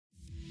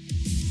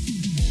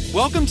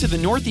Welcome to the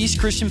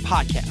Northeast Christian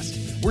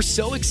Podcast. We're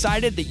so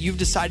excited that you've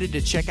decided to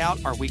check out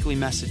our weekly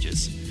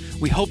messages.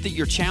 We hope that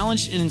you're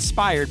challenged and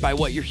inspired by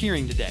what you're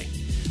hearing today.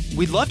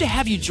 We'd love to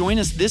have you join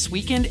us this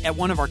weekend at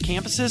one of our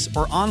campuses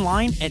or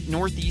online at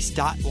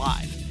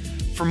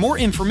northeast.live. For more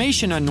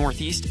information on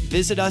Northeast,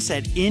 visit us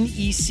at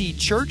necchurch.org.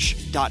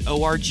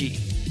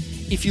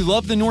 If you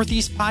love the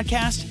Northeast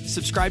Podcast,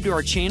 subscribe to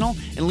our channel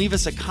and leave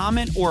us a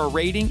comment or a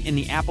rating in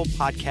the Apple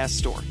Podcast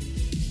Store.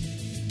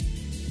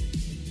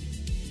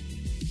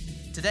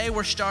 Today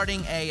we're starting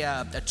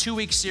a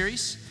 2-week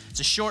series. It's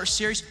a short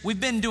series. We've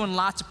been doing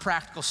lots of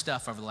practical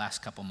stuff over the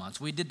last couple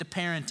months. We did the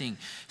parenting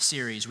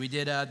series. We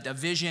did a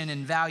vision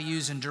and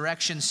values and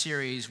direction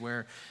series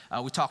where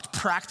we talked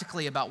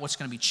practically about what's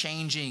going to be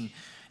changing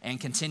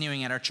and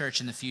continuing at our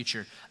church in the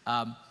future.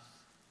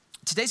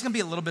 Today's going to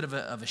be a little bit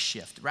of a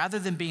shift. Rather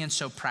than being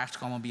so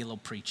practical, I'm going to be a little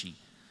preachy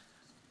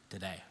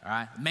today, all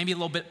right? Maybe a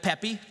little bit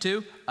peppy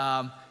too.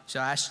 So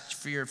I ask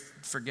for your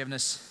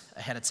forgiveness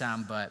ahead of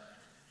time, but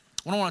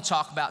what I want to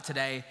talk about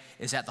today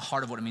is at the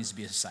heart of what it means to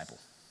be a disciple.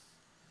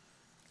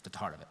 At the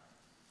heart of it.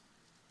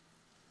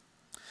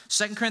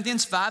 2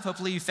 Corinthians 5,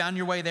 hopefully you found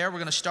your way there. We're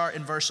going to start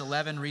in verse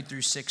 11, read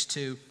through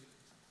 6:2.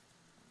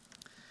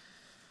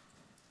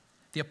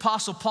 The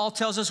Apostle Paul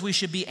tells us we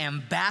should be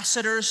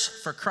ambassadors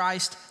for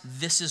Christ.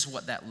 This is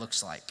what that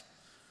looks like.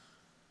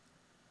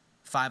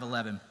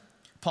 5:11.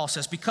 Paul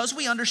says, because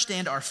we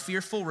understand our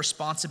fearful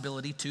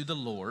responsibility to the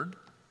Lord,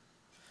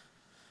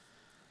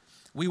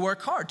 we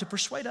work hard to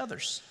persuade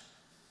others.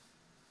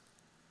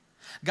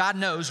 God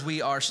knows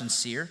we are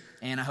sincere,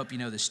 and I hope you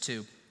know this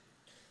too.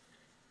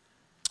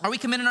 Are we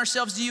commending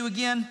ourselves to you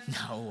again?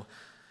 No.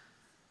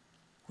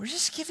 We're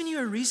just giving you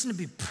a reason to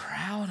be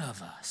proud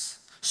of us,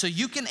 so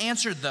you can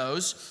answer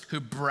those who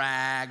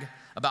brag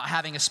about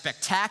having a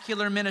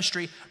spectacular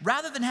ministry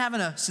rather than having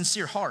a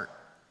sincere heart.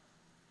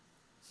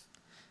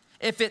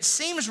 If it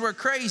seems we're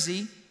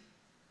crazy,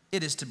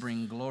 it is to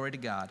bring glory to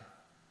God.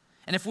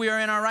 And if we are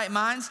in our right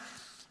minds,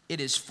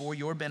 it is for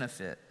your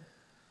benefit.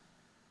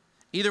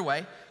 Either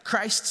way,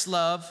 Christ's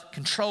love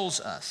controls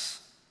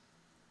us.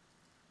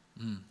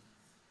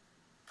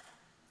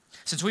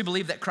 Since we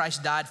believe that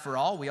Christ died for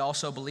all, we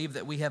also believe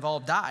that we have all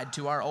died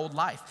to our old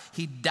life.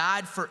 He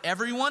died for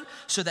everyone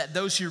so that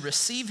those who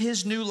receive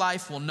his new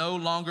life will no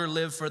longer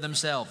live for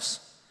themselves.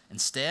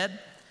 Instead,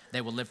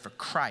 they will live for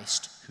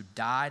Christ, who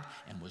died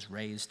and was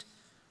raised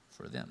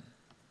for them.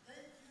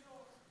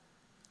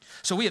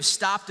 So we have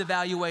stopped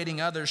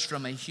evaluating others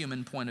from a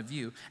human point of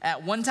view.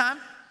 At one time,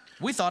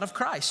 we thought of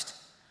Christ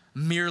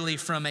merely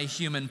from a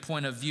human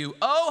point of view.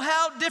 Oh,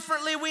 how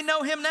differently we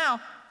know him now.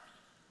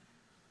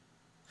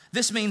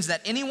 This means that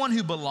anyone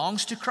who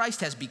belongs to Christ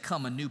has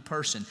become a new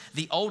person.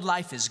 The old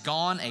life is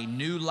gone, a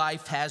new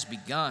life has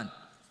begun.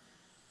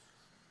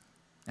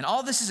 And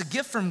all this is a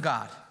gift from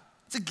God.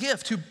 It's a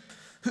gift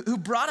who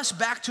brought us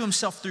back to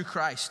himself through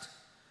Christ.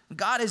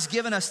 God has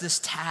given us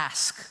this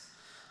task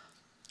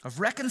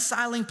of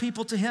reconciling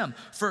people to him.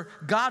 For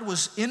God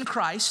was in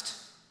Christ,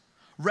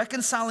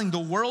 reconciling the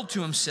world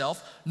to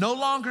himself, no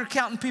longer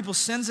counting people's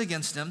sins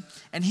against him,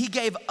 and he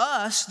gave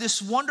us this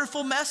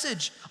wonderful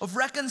message of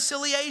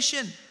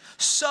reconciliation.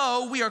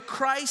 So we are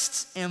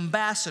Christ's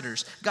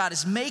ambassadors. God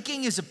is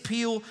making his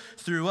appeal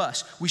through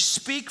us. We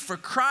speak for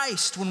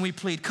Christ when we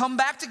plead, come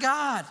back to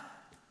God.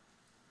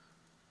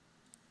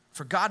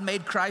 For God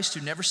made Christ,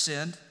 who never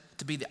sinned,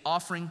 to be the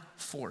offering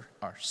for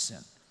our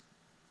sin,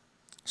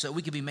 so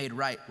we can be made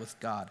right with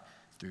God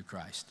through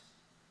Christ.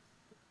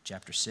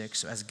 Chapter 6,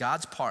 so as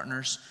God's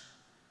partners,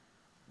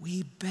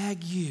 we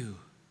beg you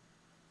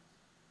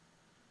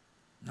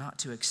not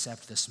to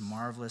accept this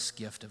marvelous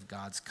gift of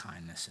God's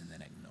kindness and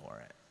then ignore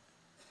it.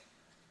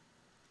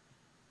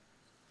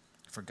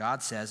 For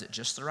God says, at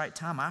just the right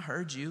time, I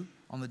heard you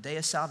on the day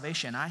of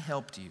salvation, I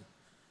helped you.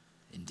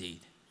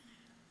 Indeed,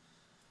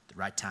 the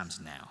right time's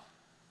now.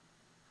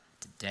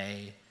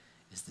 Today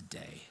is the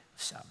day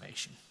of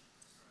salvation.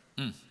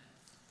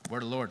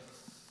 Word of the Lord.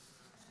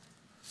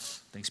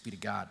 Thanks be to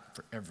God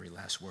for every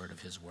last word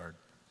of his word.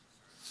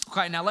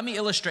 Okay, now let me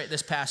illustrate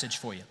this passage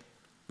for you.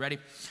 Ready?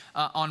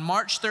 On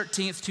March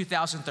 13th,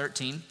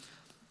 2013,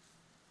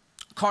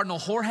 Cardinal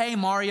Jorge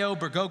Mario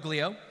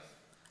Bergoglio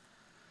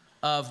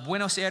of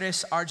Buenos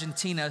Aires,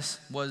 Argentina,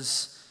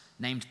 was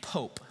named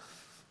Pope.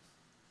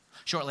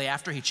 Shortly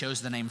after, he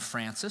chose the name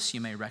Francis.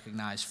 You may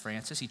recognize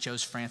Francis. He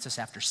chose Francis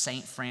after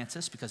Saint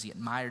Francis because he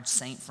admired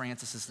Saint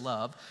Francis's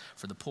love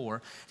for the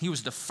poor. He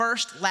was the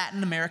first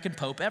Latin American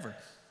pope ever.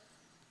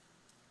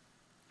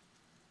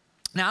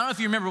 Now, I don't know if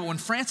you remember, but when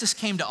Francis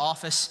came to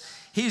office,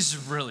 he's a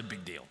really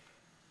big deal.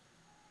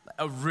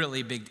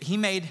 He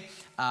made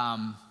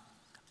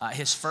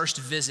his first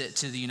visit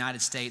to the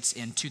United States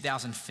in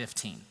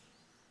 2015.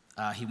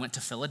 He went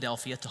to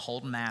Philadelphia to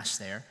hold mass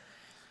there.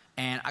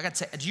 And I got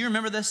to say, do you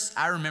remember this?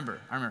 I remember.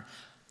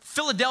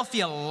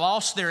 Philadelphia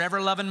lost their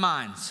ever-loving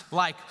minds.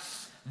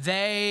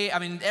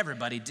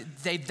 Everybody,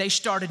 they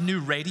started new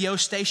radio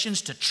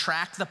stations to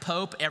track the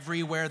Pope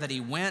everywhere that he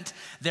went.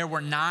 There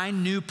were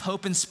 9 new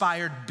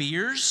Pope-inspired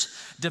beers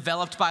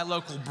developed by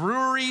local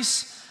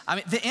breweries. I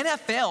mean, the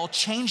NFL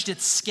changed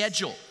its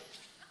schedule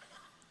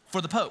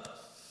for the Pope.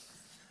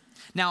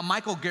 Now,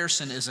 Michael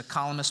Gerson is a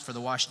columnist for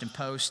the Washington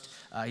Post.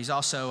 He's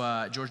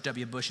also George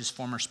W. Bush's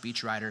former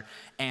speechwriter.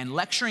 And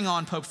lecturing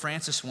on Pope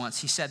Francis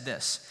once, he said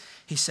this.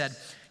 He said,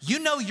 "You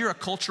know you're a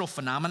cultural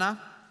phenomena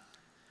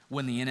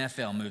when the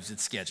NFL moves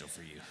its schedule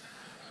for you."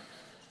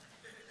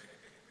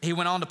 He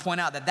went on to point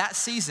out that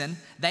season,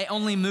 they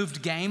only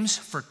moved games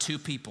for two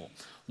people.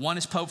 One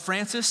is Pope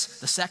Francis.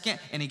 The second,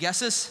 any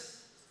guesses?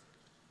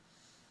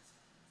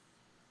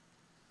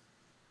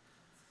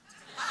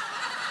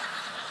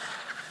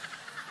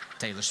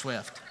 Taylor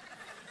Swift.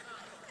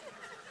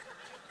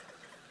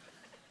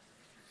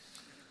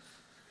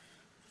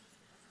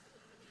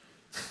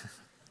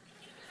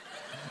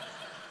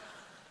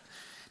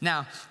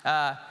 Now,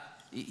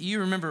 you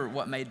remember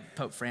what made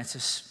Pope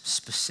Francis,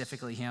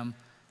 specifically him,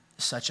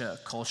 such a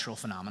cultural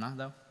phenomenon,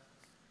 though?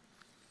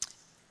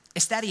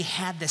 It's that he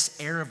had this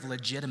air of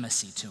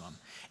legitimacy to him.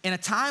 In a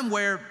time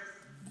where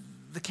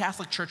the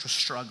Catholic Church was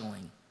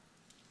struggling,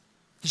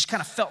 he just kind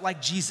of felt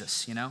like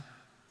Jesus, you know?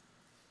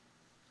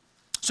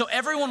 So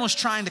everyone was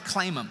trying to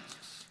claim him,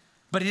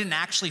 but he didn't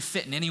actually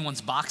fit in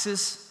anyone's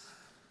boxes.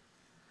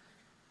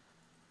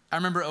 I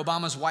remember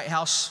Obama's White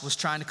House was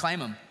trying to claim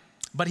him,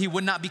 but he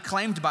would not be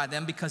claimed by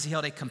them because he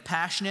held a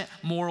compassionate,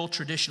 moral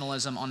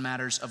traditionalism on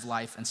matters of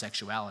life and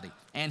sexuality.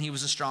 And he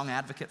was a strong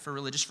advocate for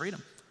religious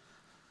freedom.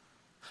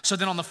 So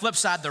then on the flip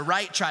side, the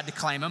right tried to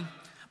claim him,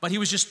 but he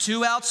was just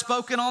too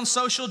outspoken on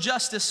social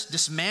justice,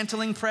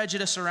 dismantling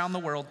prejudice around the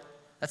world.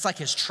 That's like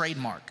his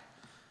trademark,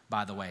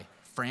 by the way,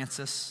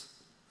 Francis.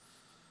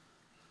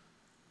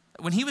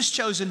 When he was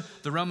chosen,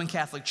 the Roman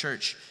Catholic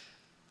Church,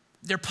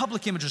 their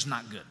public image was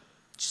not good,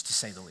 just to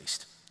say the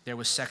least. There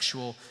was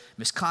sexual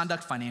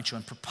misconduct, financial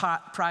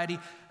impropriety,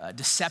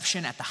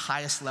 deception at the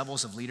highest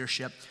levels of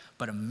leadership.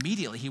 But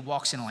immediately he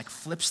walks in and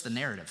flips the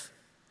narrative.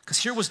 Because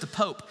here was the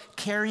Pope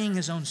carrying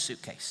his own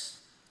suitcase,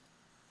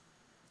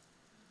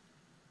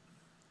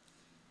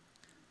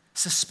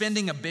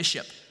 suspending a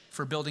bishop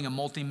for building a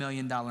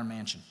multi-million-dollar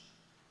mansion,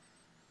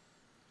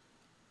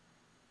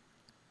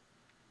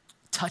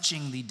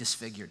 touching the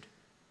disfigured,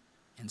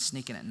 and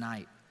sneaking at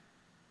night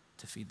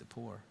to feed the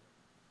poor,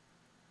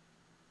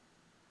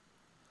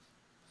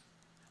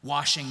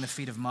 washing the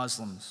feet of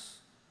Muslims,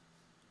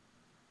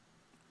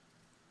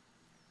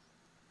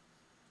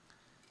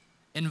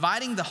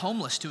 inviting the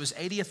homeless to his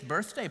 80th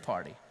birthday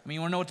party. I mean,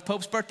 you wanna know what the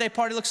Pope's birthday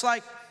party looks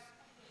like?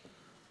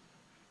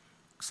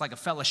 Looks like a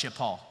fellowship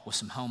hall with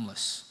some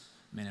homeless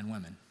men and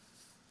women.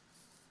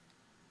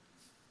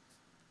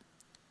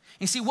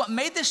 You see, what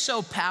made this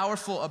so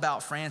powerful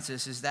about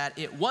Francis is that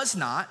it was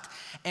not,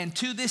 and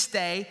to this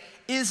day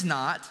is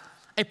not,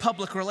 a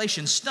public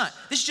relations stunt.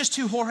 This is just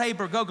who Jorge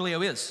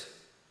Bergoglio is.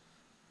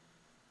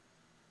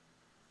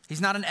 He's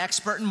not an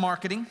expert in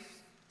marketing.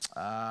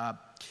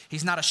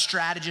 He's not a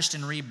strategist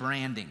in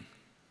rebranding.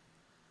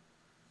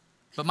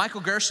 But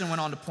Michael Gerson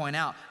went on to point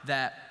out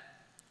that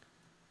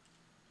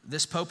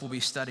this Pope will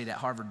be studied at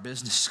Harvard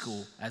Business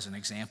School as an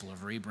example of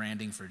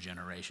rebranding for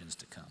generations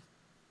to come.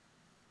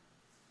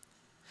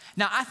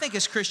 Now, I think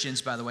as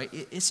Christians, by the way,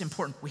 it's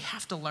important. We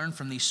have to learn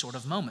from these sort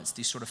of moments,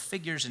 these sort of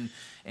figures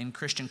in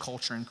Christian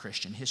culture and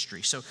Christian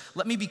history. So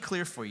let me be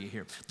clear for you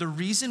here. The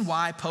reason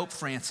why Pope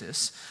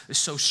Francis is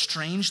so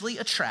strangely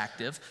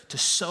attractive to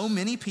so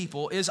many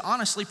people is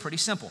honestly pretty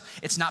simple.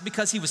 It's not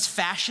because he was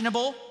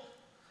fashionable,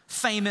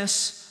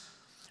 famous,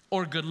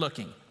 or good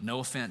looking.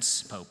 No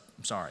offense, Pope,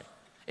 I'm sorry.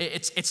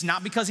 It's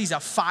not because he's a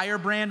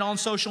firebrand on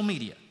social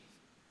media.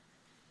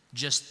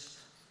 Just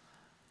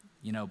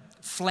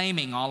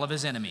flaming all of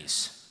his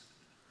enemies.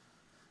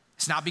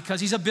 It's not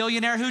because he's a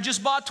billionaire who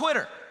just bought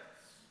Twitter.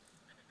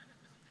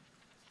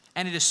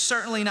 And it is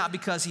certainly not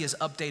because he has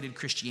updated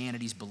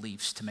Christianity's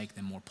beliefs to make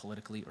them more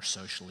politically or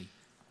socially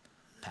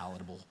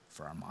palatable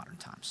for our modern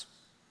times.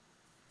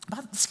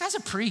 But this guy's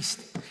a priest.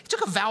 He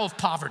took a vow of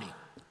poverty,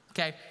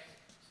 okay?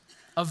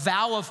 A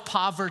vow of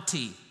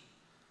poverty.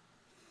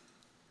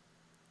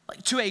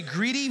 To a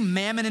greedy,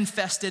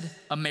 mammon-infested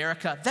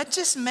America, that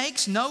just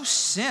makes no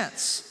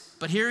sense.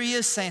 But here he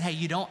is saying, hey,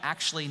 you don't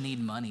actually need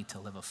money to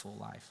live a full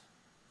life.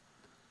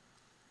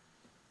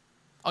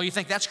 Oh, you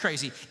think that's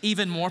crazy?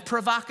 Even more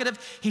provocative,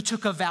 he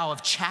took a vow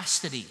of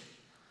chastity.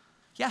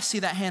 Yeah, see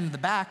that hand in the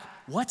back?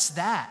 What's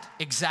that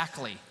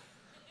exactly?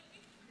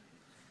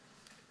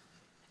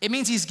 It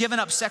means he's given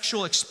up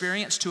sexual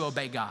experience to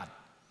obey God.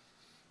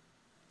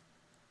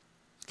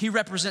 He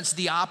represents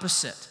the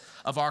opposite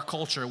of our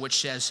culture,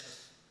 which says,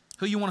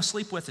 who you want to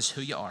sleep with is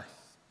who you are.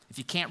 If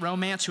you can't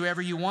romance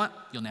whoever you want,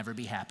 you'll never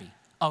be happy.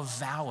 A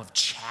vow of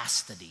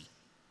chastity.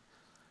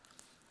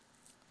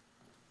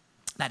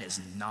 That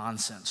is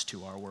nonsense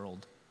to our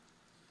world.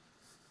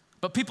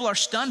 But people are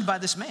stunned by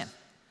this man.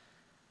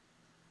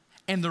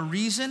 And the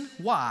reason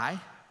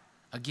why,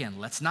 again,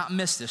 let's not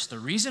miss this, the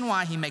reason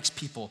why he makes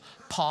people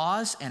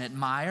pause and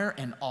admire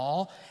and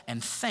awe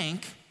and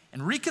think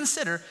and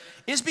reconsider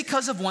is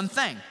because of one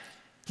thing.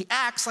 He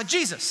acts like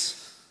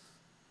Jesus.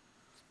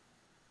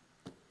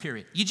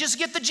 Period. You just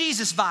get the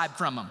Jesus vibe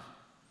from him.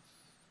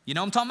 You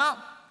know what I'm talking about?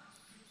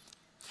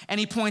 And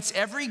he points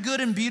every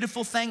good and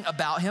beautiful thing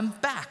about him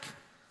back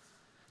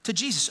to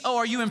Jesus. Oh,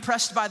 are you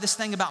impressed by this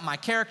thing about my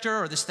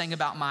character or this thing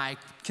about my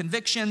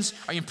convictions?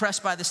 Are you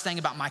impressed by this thing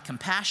about my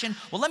compassion?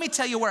 Well, let me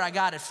tell you where I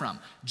got it from.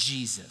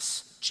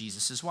 Jesus.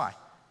 Jesus is why.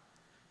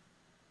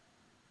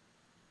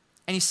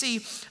 And you see,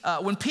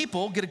 when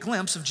people get a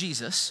glimpse of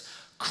Jesus,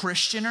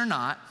 Christian or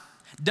not,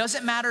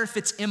 doesn't matter if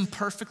it's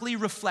imperfectly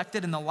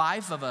reflected in the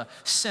life of a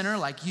sinner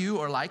like you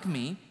or like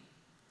me,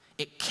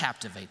 it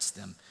captivates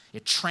them.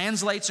 It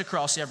translates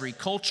across every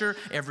culture,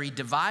 every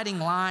dividing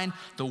line.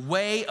 The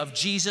way of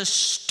Jesus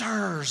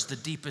stirs the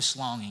deepest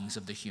longings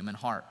of the human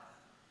heart.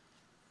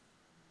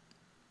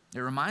 It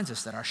reminds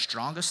us that our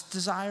strongest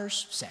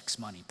desires, sex,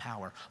 money,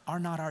 power, are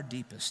not our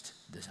deepest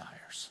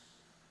desires.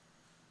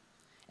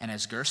 And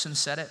as Gerson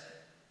said it,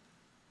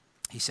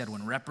 he said,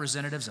 when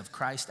representatives of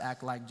Christ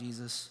act like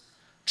Jesus,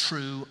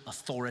 true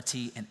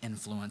authority and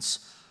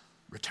influence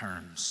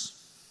returns.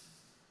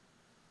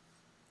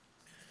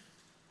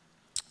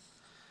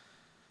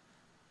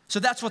 So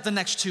that's what the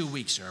next 2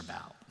 weeks are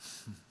about.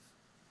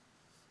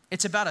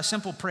 It's about a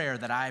simple prayer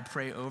that I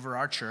pray over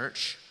our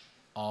church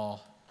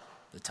all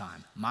the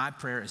time. My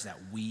prayer is that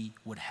we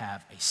would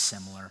have a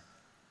similar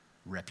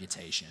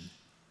reputation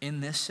in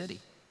this city.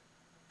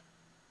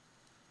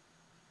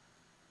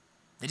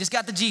 They just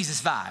got the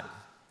Jesus vibe.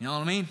 You know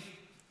what I mean?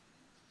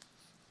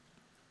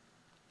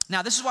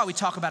 Now, this is why we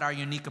talk about our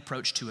unique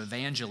approach to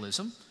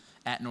evangelism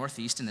at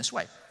Northeast in this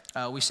way.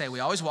 We say we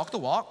always walk the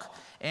walk,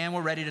 and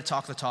we're ready to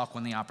talk the talk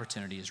when the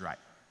opportunity is right.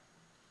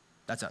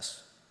 That's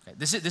us. Okay?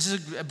 This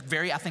is a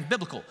very, I think,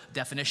 biblical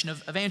definition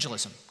of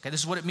evangelism. Okay? This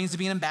is what it means to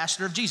be an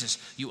ambassador of Jesus.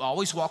 You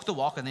always walk the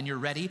walk, and then you're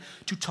ready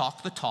to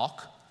talk the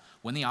talk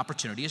when the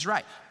opportunity is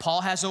right. Paul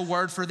has a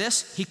word for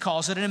this. He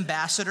calls it an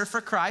ambassador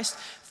for Christ.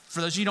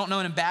 For those of you who don't know,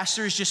 an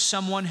ambassador is just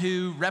someone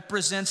who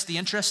represents the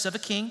interests of a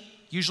king,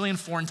 usually in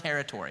foreign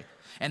territory.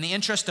 And the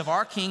interest of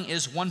our king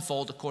is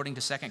onefold, according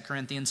to 2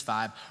 Corinthians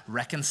 5,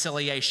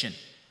 reconciliation.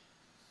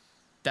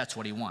 That's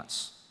what he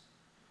wants.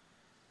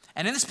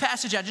 And in this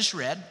passage I just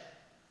read,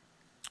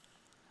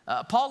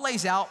 Paul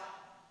lays out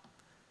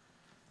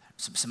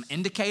some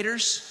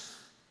indicators,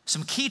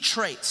 some key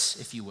traits,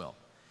 if you will,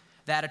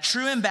 that a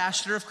true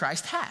ambassador of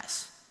Christ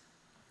has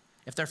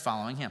if they're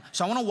following him.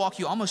 So I want to walk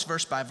you almost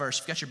verse by verse.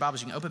 If you've got your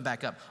Bibles, you can open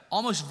back up,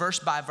 almost verse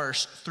by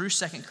verse through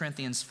 2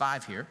 Corinthians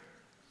 5 here,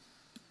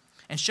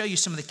 and show you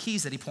some of the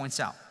keys that he points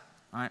out.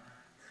 All right?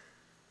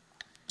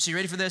 So you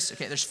ready for this?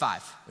 Okay, there's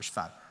five.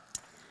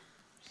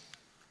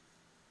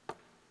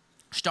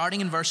 Starting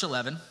in verse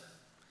 11,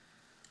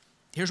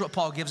 here's what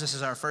Paul gives us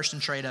as our first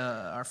trait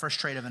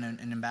of an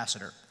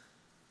ambassador.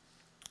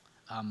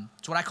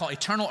 It's what I call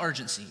eternal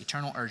urgency.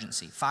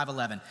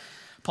 5:11.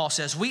 Paul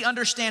says, we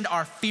understand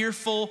our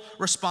fearful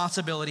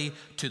responsibility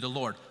to the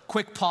Lord.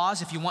 Quick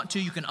pause. If you want to,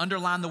 you can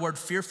underline the word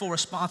fearful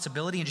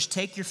responsibility and just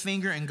take your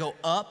finger and go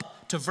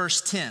up to verse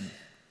 10.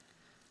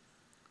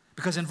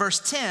 Because in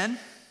verse 10,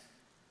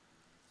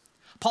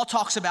 Paul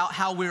talks about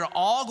how we're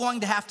all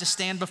going to have to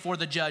stand before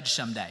the judge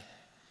someday.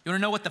 You want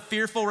to know what the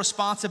fearful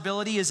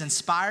responsibility is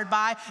inspired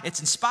by? It's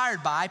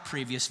inspired by,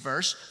 previous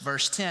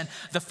verse 10,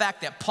 the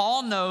fact that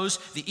Paul knows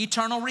the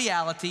eternal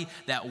reality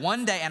that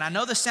one day, and I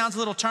know this sounds a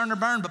little turn or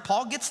burn, but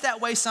Paul gets that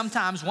way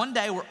sometimes. One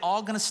day we're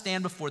all going to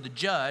stand before the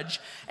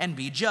judge and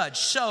be judged.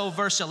 So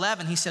verse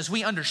 11, he says,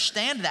 we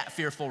understand that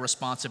fearful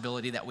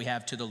responsibility that we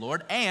have to the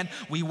Lord, and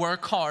we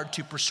work hard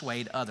to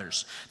persuade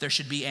others. There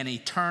should be an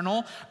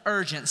eternal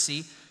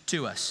urgency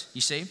to us,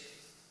 you see?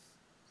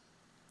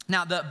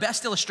 Now, the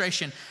best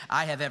illustration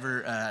I have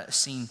ever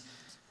seen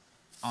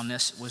on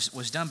this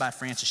was done by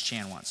Francis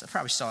Chan once. I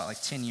probably saw it like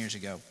 10 years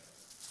ago.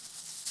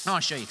 I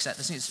want to show you because I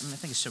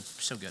think it's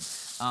so good.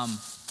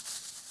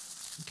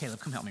 Caleb,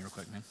 come help me real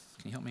quick, man.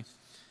 Can you help me?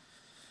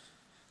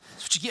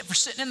 That's what you get for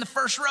sitting in the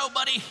first row,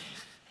 buddy.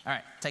 All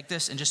right, take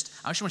this and I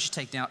just want you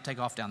to take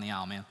off down the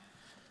aisle, man.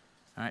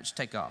 All right, just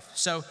take off.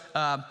 So,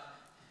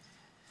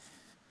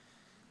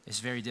 it's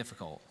very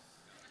difficult,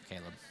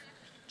 Caleb,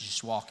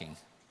 just walking.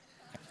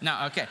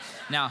 No, okay.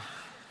 Now,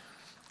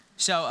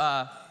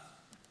 so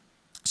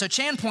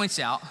Chan points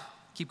out,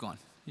 keep going.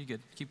 You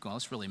good? Keep going.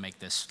 Let's really make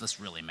this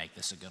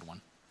a good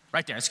one.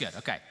 Right there, it's good.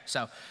 Okay.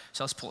 So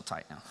let's pull it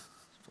tight now.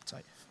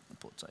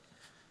 Pull it tight.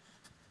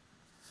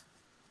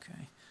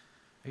 Okay.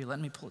 Are you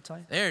letting me pull it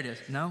tight? There it is.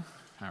 No?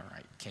 All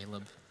right,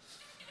 Caleb.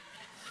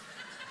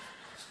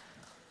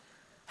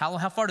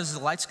 How far does the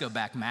lights go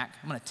back, Mac?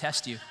 I'm going to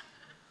test you.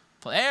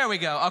 There we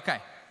go. Okay.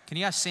 Can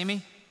you guys see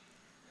me?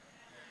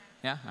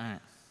 Yeah? All right.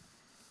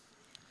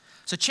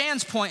 So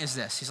Chan's point is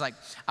this. He's like,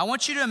 I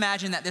want you to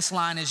imagine that this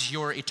line is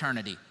your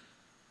eternity.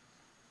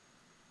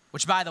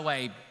 Which, by the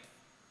way,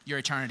 your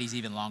eternity is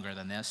even longer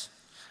than this.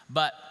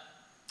 But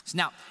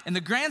now, in the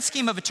grand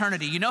scheme of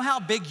eternity, you know how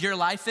big your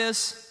life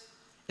is?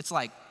 It's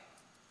like,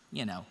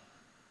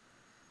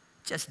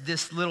 just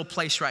this little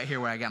place right here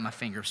where I got my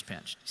fingers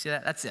pinched. See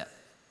that? That's it.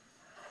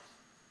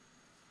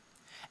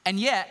 And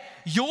yet,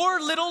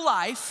 your little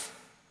life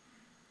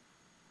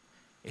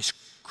is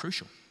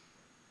crucial.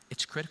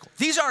 It's critical.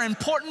 These are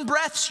important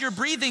breaths you're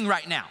breathing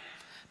right now.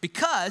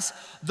 Because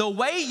the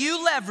way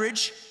you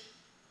leverage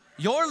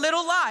your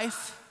little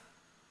life,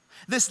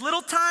 this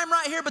little time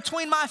right here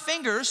between my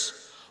fingers,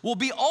 will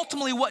be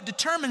ultimately what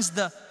determines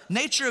the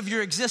nature of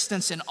your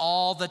existence and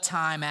all the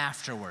time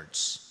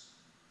afterwards.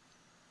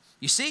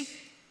 You see?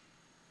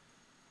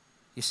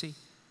 You see?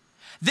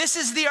 This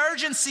is the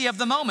urgency of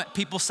the moment.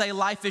 People say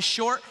life is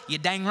short. You're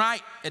dang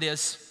right, it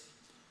is.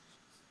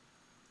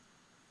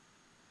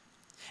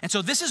 And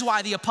so this is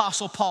why the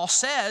Apostle Paul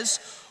says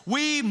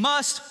we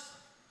must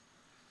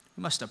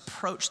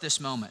approach this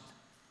moment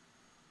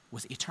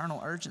with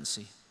eternal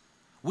urgency.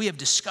 We have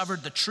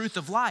discovered the truth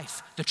of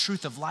life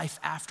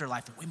after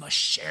life, and we must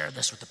share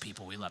this with the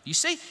people we love. You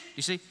see?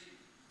 You see?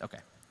 Okay.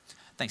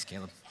 Thanks,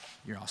 Caleb.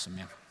 You're awesome,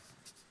 man.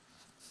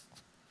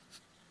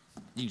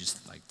 You can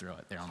just like throw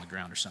it there on the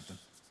ground or something,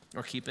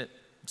 or keep it.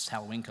 It's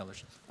Halloween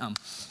colors.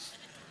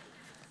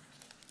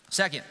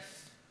 Second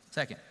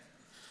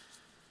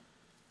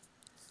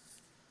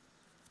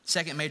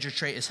major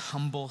trait is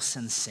humble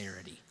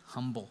sincerity.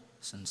 Humble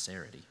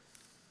sincerity.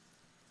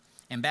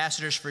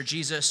 Ambassadors for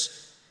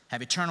Jesus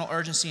have eternal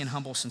urgency and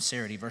humble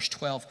sincerity. Verse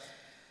 12,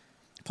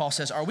 Paul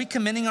says, are we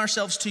commending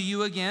ourselves to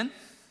you again?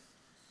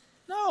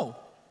 No.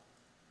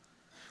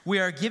 We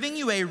are giving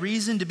you a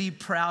reason to be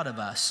proud of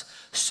us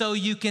so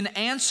you can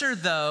answer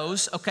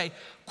those. Okay,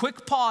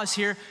 quick pause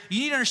here.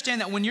 You need to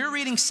understand that when you're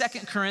reading 2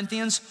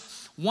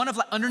 Corinthians,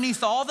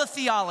 underneath all the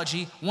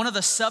theology, one of the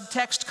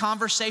subtext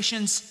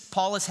conversations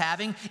Paul is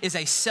having is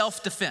a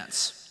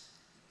self-defense.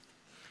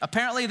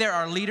 Apparently there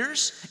are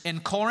leaders in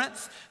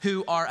Corinth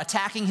who are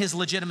attacking his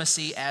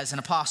legitimacy as an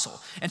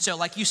apostle. And so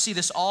like you see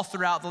this all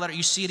throughout the letter,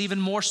 you see it even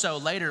more so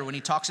later when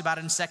he talks about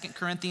it in 2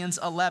 Corinthians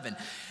 11.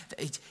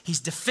 He's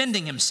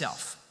defending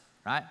himself,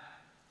 right?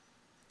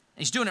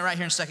 He's doing it right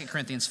here in 2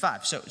 Corinthians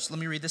 5. So let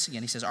me read this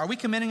again. He says, are we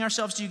commending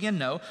ourselves to you again?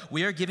 No,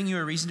 we are giving you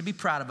a reason to be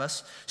proud of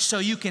us so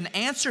you can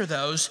answer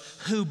those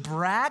who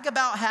brag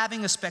about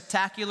having a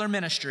spectacular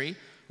ministry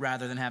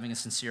rather than having a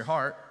sincere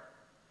heart.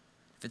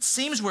 If it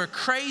seems we're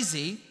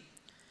crazy,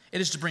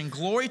 it is to bring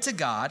glory to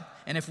God,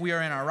 and if we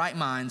are in our right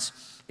minds,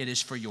 it is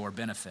for your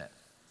benefit.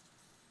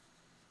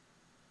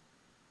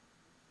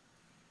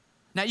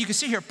 Now you can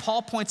see here,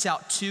 Paul points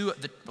out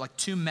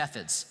two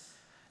methods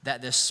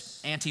that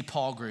this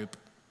anti-Paul group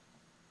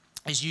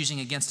is using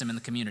against him in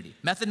the community.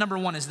 Method number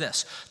one is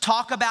this: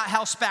 talk about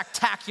how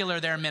spectacular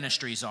their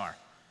ministries are.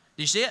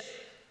 Do you see it?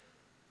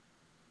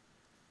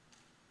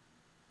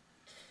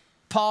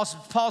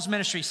 Paul's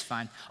ministry is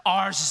fine.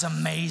 Ours is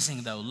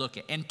amazing though, look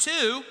at. And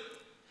two,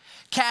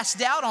 cast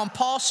doubt on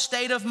Paul's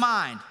state of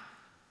mind.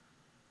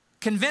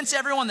 Convince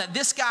everyone that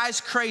this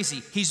guy's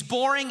crazy. He's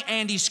boring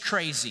and he's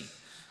crazy.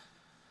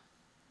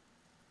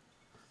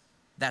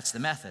 That's the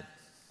method.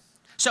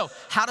 So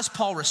how does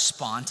Paul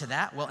respond to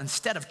that? Well,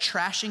 instead of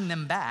trashing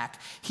them back,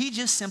 he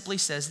just simply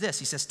says this.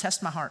 He says,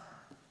 test my heart.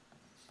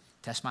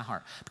 Test my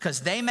heart.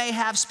 Because they may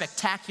have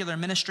spectacular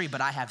ministry,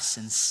 but I have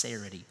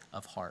sincerity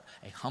of heart.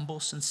 A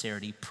humble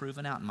sincerity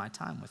proven out in my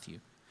time with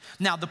you.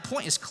 Now, the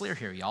point is clear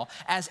here, y'all.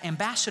 As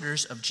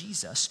ambassadors of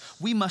Jesus,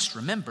 we must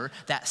remember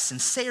that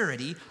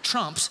sincerity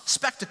trumps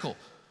spectacle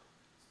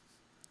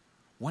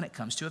when it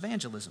comes to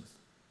evangelism.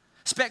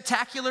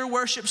 Spectacular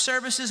worship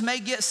services may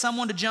get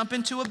someone to jump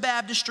into a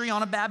baptistry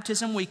on a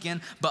baptism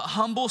weekend, but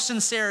humble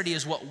sincerity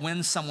is what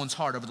wins someone's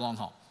heart over the long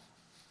haul.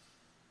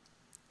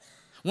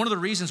 One of the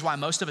reasons why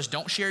most of us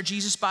don't share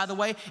Jesus, by the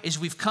way, is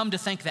we've come to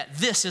think that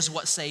this is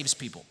what saves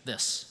people,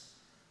 this.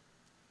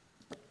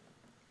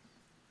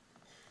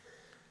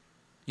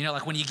 You know,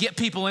 like when you get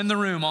people in the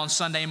room on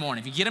Sunday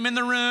morning, if you get them in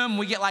the room,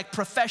 we get like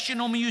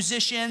professional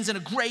musicians and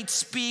a great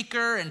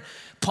speaker and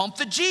pump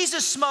the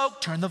Jesus smoke,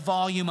 turn the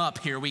volume up,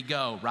 here we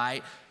go,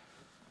 right?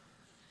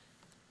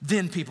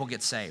 Then people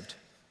get saved.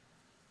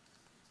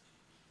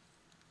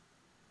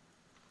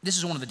 This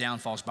is one of the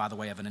downfalls, by the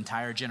way, of an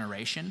entire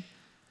generation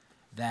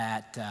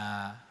that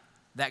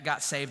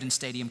got saved in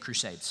stadium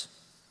crusades.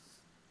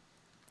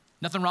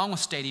 Nothing wrong with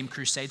stadium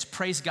crusades.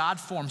 Praise God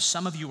for them.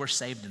 Some of you were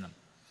saved in them.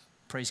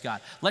 Praise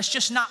God. Let's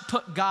just not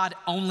put God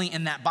only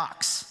in that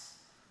box,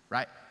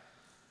 right?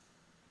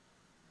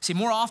 See,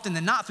 more often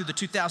than not, through the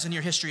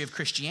 2,000-year history of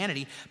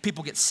Christianity,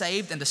 people get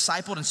saved and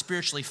discipled and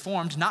spiritually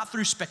formed, not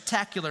through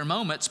spectacular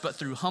moments, but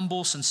through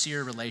humble,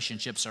 sincere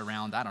relationships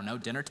around,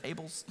 dinner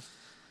tables.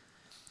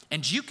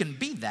 And you can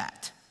be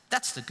that.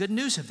 That's the good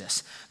news of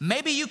this.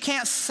 Maybe you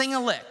can't sing a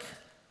lick,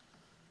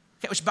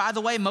 okay, which, by the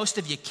way, most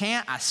of you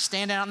can't. I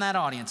stand out in that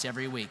audience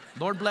every week.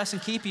 Lord bless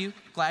and keep you.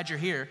 Glad you're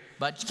here.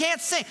 But you can't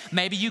sing.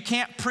 Maybe you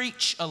can't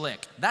preach a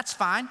lick. That's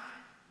fine.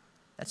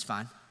 That's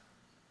fine.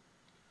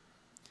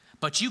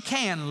 But you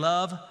can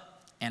love,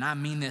 and I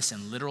mean this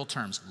in literal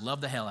terms,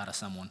 love the hell out of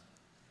someone.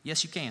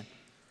 Yes, you can.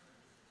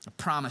 I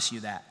promise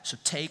you that. So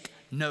take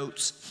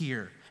notes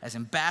here. As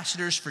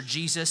ambassadors for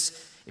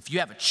Jesus, if you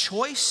have a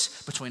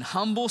choice between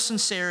humble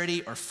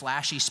sincerity or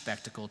flashy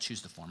spectacle,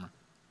 choose the former.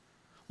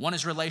 One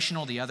is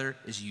relational, the other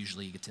is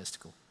usually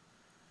egotistical.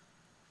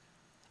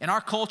 In our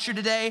culture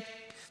today,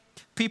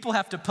 People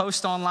have to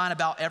post online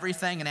about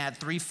everything and add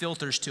 3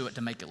 filters to it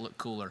to make it look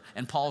cooler.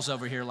 And Paul's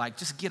over here like,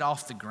 just get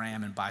off the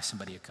gram and buy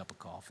somebody a cup of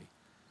coffee.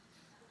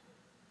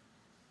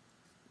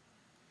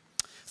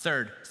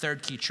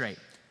 Third key trait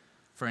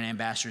for an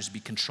ambassador is to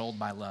be controlled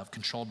by love,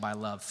 controlled by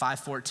love.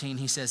 5:14,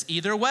 he says,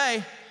 either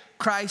way,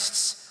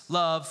 Christ's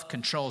love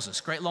controls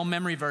us. Great little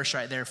memory verse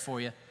right there for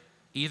you.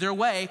 Either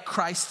way,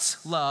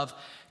 Christ's love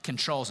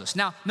controls us.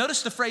 Now,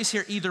 notice the phrase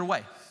here, either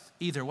way,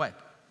 either way.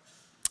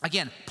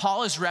 Again,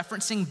 Paul is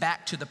referencing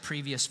back to the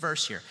previous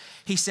verse here.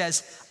 He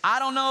says, I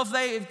don't know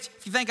if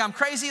you think I'm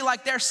crazy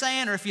like they're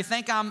saying, or if you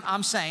think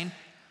I'm saying,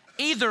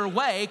 either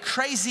way,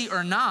 crazy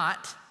or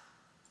not,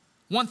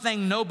 one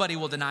thing nobody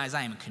will deny is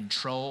I am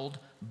controlled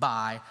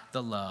by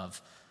the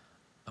love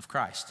of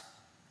Christ.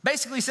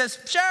 Basically says,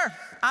 sure,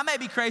 I may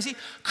be crazy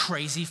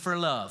for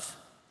love.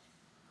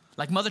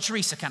 Like Mother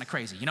Teresa kind of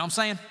crazy, you know what I'm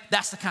saying?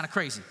 That's the kind of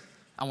crazy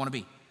I want to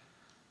be.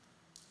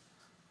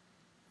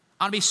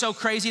 I want to be so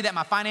crazy that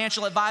my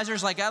financial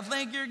advisor's like, I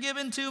think you're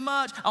giving too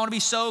much. I want to be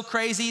so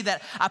crazy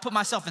that I put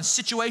myself in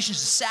situations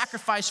to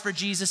sacrifice for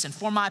Jesus and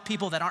for my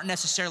people that aren't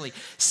necessarily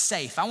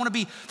safe. I want to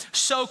be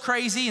so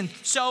crazy and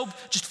so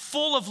just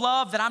full of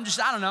love that I'm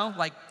just, I don't know,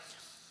 like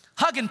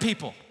hugging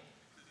people.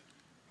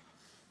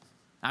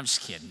 I'm just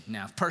kidding.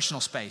 Now,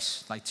 personal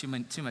space, like too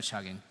much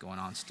hugging going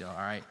on still, all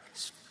right?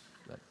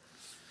 But,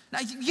 now,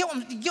 you get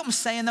what I'm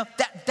saying, though?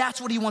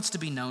 That's what he wants to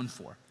be known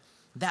for,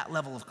 that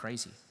level of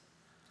crazy.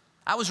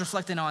 I was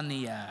reflecting on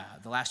the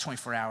last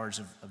 24 hours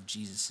of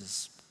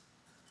Jesus'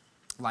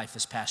 life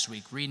this past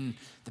week, reading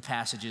the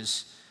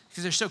passages,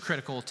 because they're so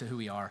critical to who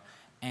we are.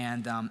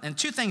 And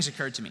 2 things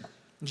occurred to me,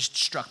 and just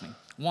struck me.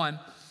 One,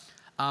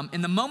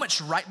 in the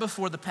moments right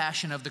before the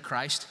passion of the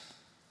Christ,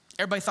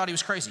 everybody thought he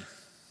was crazy.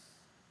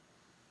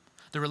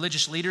 The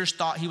religious leaders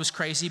thought he was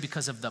crazy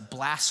because of the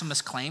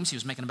blasphemous claims he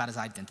was making about his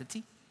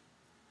identity.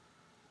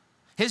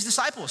 His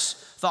disciples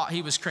thought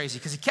he was crazy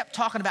because he kept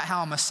talking about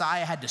how a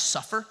Messiah had to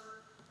suffer.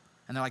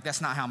 And they're like,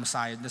 that's not how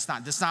Messiah, that's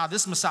not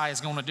this Messiah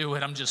is going to do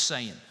it, I'm just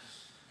saying.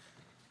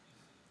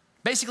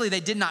 Basically, they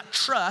did not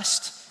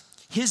trust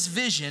his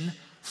vision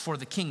for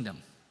the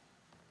kingdom.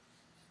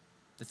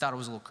 They thought it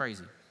was a little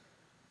crazy.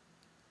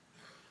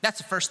 That's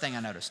the first thing I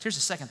noticed. Here's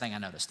the second thing I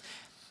noticed.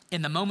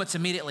 In the moments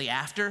immediately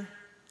after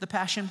the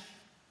passion,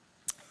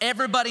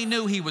 everybody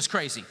knew he was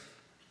crazy.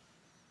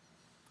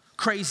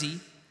 Crazy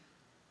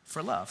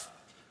for love.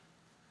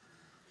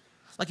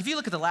 Like if you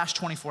look at the last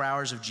 24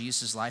 hours of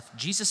Jesus' life,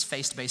 Jesus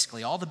faced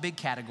basically all the big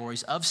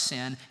categories of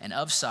sin and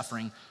of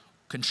suffering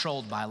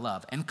controlled by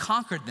love and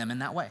conquered them in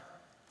that way.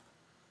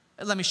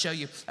 Let me show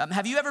you.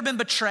 Have you ever been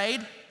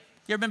betrayed?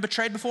 You ever been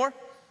betrayed before?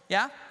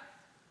 Yeah?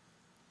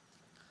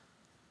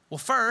 Well,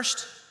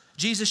 first,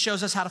 Jesus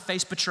shows us how to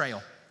face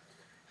betrayal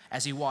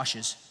as he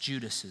washes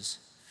Judas's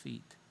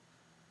feet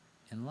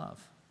in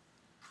love.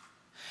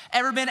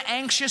 Ever been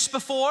anxious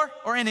before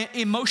or in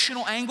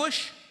emotional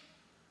anguish?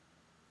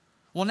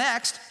 Well,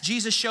 next,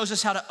 Jesus shows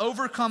us how to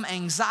overcome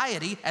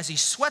anxiety as he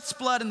sweats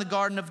blood in the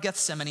Garden of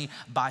Gethsemane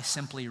by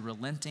simply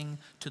relenting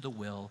to the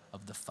will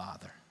of the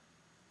Father.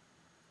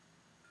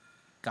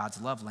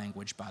 God's love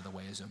language, by the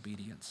way, is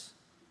obedience.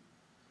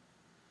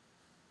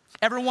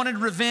 Ever wanted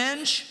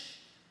revenge?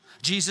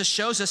 Jesus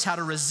shows us how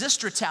to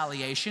resist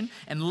retaliation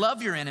and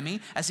love your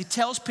enemy as he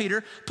tells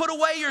Peter, put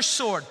away your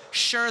sword.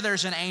 Sure,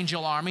 there's an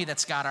angel army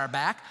that's got our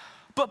back,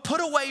 but put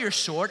away your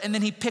sword. And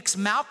then he picks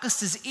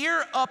Malchus's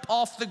ear up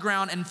off the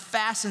ground and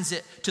fastens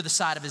it to the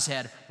side of his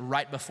head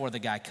right before the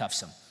guy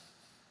cuffs him.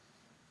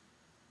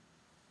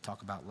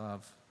 Talk about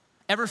love.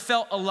 Ever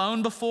felt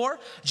alone before?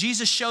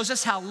 Jesus shows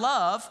us how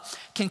love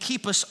can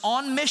keep us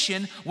on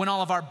mission when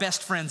all of our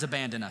best friends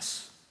abandon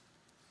us.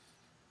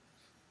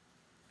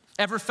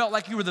 Ever felt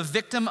like you were the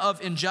victim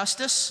of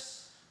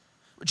injustice?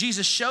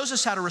 Jesus shows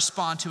us how to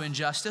respond to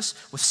injustice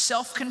with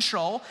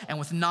self-control and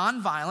with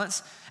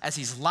nonviolence as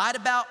he's lied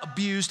about,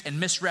 abused, and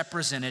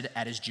misrepresented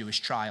at his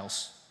Jewish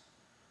trials.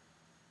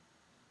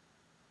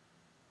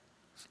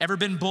 Ever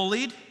been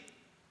bullied?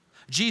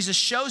 Jesus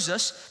shows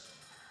us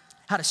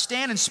how to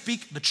stand and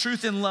speak the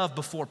truth in love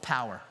before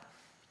power,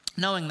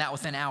 knowing that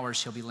within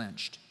hours he'll be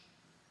lynched.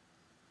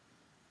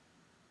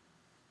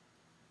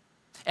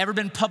 Ever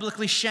been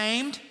publicly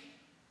shamed?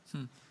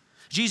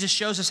 Jesus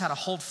shows us how to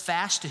hold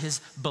fast to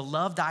his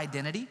beloved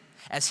identity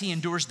as he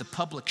endures the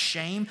public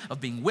shame of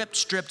being whipped,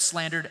 stripped,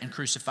 slandered, and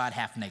crucified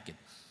half naked.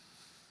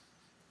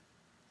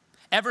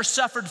 Ever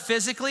suffered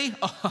physically?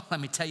 Oh,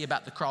 let me tell you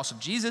about the cross of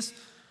Jesus.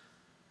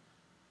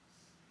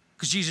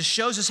 Because Jesus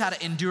shows us how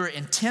to endure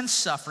intense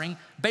suffering,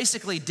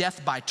 basically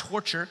death by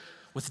torture,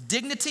 with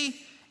dignity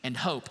and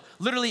hope,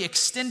 literally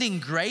extending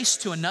grace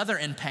to another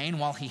in pain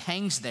while he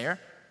hangs there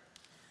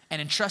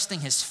and entrusting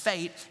his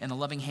fate in the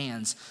loving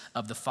hands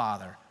of the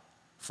Father.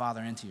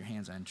 Father, into your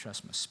hands I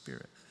entrust my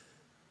spirit.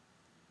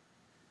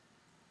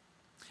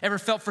 Ever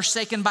felt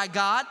forsaken by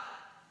God?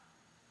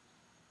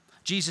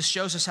 Jesus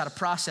shows us how to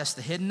process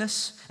the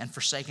hiddenness and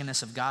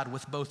forsakenness of God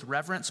with both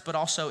reverence but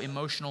also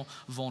emotional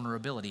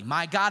vulnerability.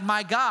 My God,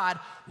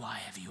 why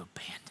have you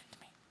abandoned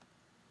me?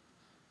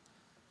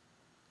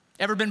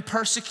 Ever been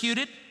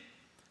persecuted?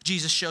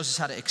 Jesus shows us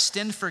how to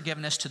extend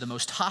forgiveness to the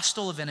most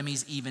hostile of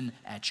enemies, even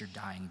at your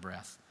dying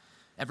breath.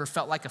 Ever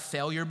felt like a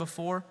failure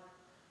before?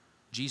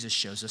 Jesus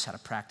shows us how to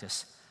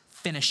practice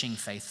finishing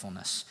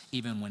faithfulness,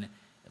 even when it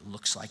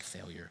looks like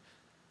failure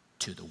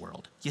to the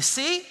world. You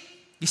see?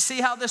 You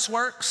see how this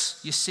works?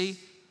 You see?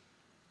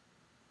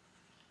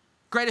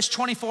 Greatest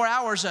 24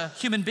 hours a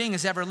human being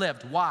has ever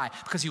lived. Why?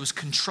 Because he was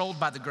controlled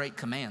by the great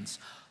commands.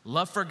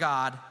 Love for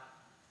God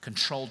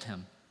controlled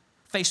him.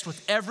 Faced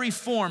with every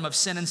form of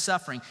sin and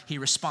suffering, he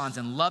responds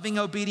in loving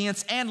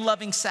obedience and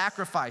loving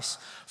sacrifice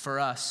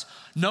for us.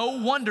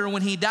 No wonder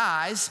when he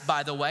dies,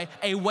 by the way,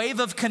 a wave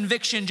of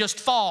conviction just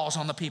falls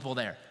on the people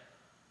there.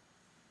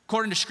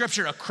 According to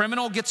Scripture, a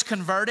criminal gets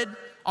converted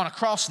on a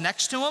cross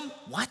next to him.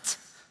 What?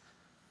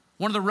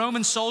 One of the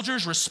Roman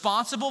soldiers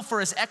responsible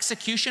for his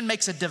execution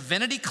makes a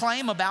divinity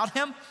claim about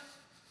him.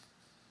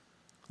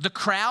 The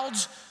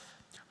crowds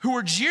who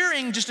were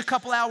jeering just a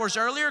couple hours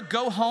earlier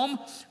go home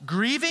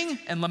grieving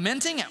and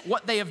lamenting at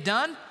what they have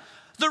done.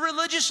 The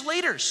religious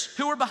leaders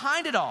who were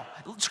behind it all.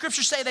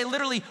 Scriptures say they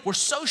literally were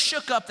so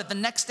shook up that the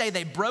next day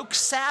they broke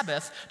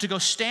Sabbath to go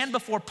stand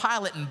before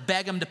Pilate and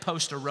beg him to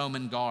post a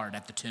Roman guard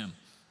at the tomb.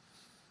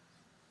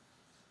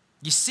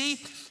 You see,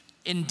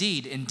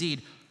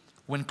 indeed,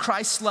 when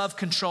Christ's love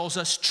controls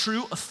us,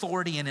 true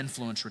authority and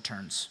influence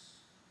returns.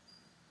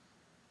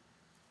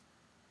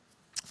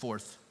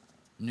 Fourth,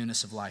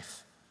 newness of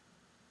life.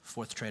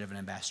 Fourth trait of an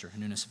ambassador,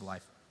 newness of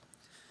life.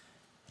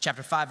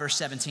 Chapter 5, verse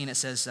 17, it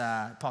says,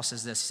 Paul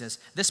says this, he says,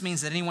 this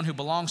means that anyone who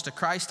belongs to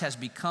Christ has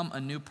become a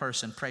new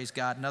person. Praise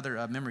God.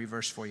 Another memory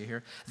verse for you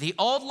here. The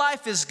old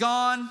life is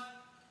gone.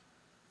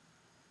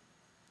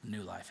 The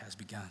new life has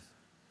begun.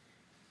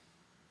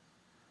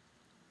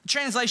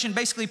 Translation,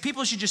 basically,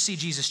 people should just see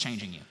Jesus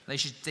changing you. They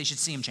should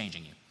see him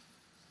changing you.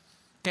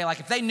 Okay, like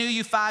if they knew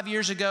you 5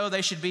 years ago,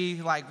 they should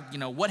be like,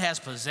 what has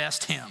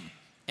possessed him?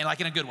 And like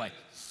in a good way.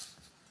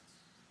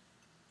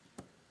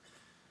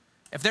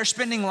 If they're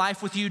spending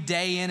life with you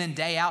day in and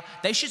day out,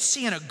 they should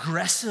see an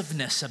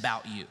aggressiveness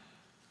about you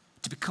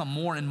to become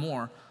more and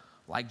more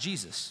like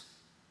Jesus.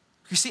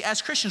 You see,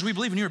 as Christians, we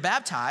believe when you were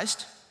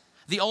baptized,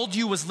 the old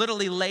you was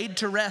literally laid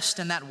to rest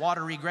in that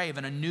watery grave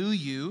and a new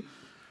you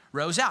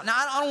rose out. Now,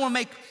 I don't want to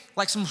make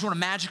like some sort of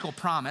magical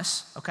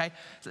promise, okay?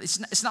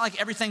 It's not like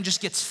everything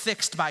just gets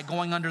fixed by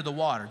going under the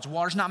water. The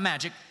water's not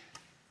magic.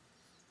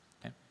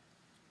 Okay?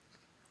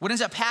 What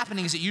ends up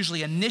happening is it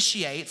usually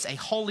initiates a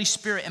Holy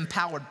Spirit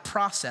empowered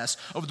process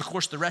over the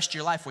course of the rest of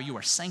your life where you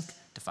are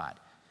sanctified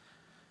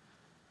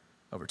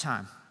over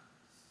time.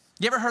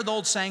 You ever heard the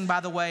old saying,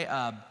 by the way,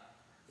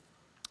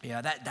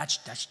 that's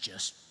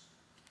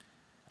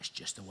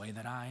just the way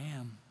that I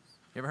am.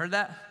 You ever heard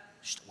that?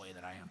 Just the way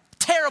that I am.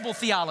 Terrible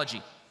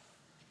theology.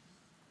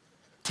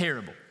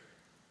 Terrible.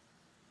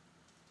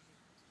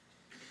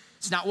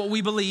 It's not what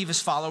we believe as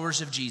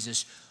followers of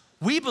Jesus.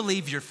 We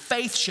believe your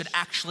faith should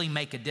actually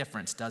make a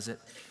difference, does it?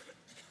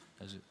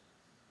 Does it?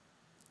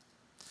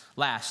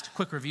 Last,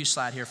 quick review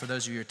slide here for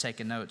those of you who are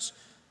taking notes.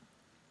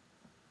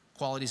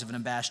 Qualities of an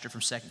ambassador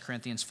from 2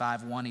 Corinthians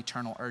 5, 1,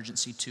 eternal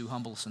urgency, 2,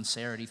 humble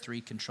sincerity,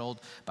 3,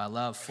 controlled by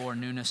love, 4,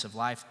 newness of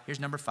life. Here's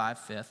number 5,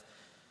 fifth.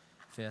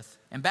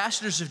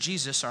 Ambassadors of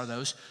Jesus are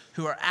those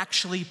who are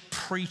actually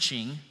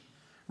preaching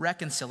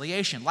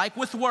reconciliation, like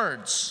with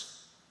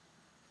words,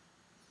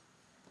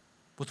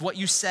 with what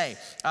you say.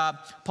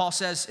 Paul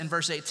says in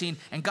verse 18,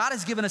 and God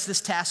has given us this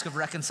task of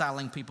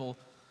reconciling people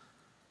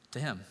to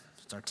him.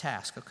 It's our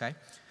task, okay?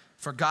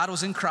 For God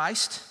was in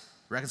Christ,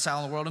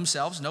 reconciling the world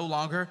himself, no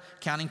longer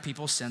counting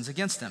people's sins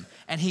against them.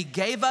 And he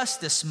gave us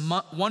this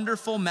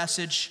wonderful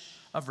message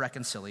of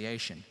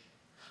reconciliation.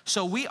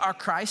 So we are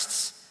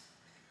Christ's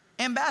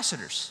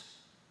ambassadors.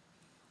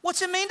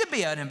 What's it mean to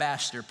be an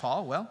ambassador,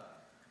 Paul? Well,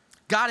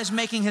 God is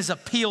making his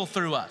appeal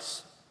through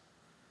us.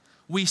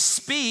 We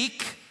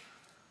speak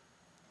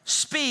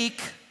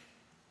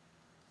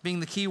being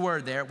the key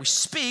word there, we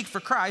speak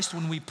for Christ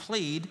when we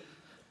plead,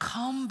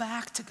 come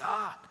back to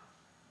God.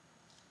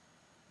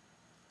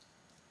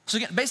 So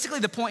again, basically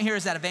the point here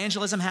is that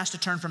evangelism has to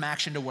turn from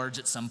action to words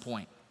at some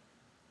point.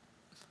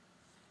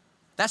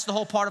 That's the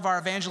whole part of our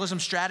evangelism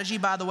strategy,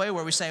 by the way,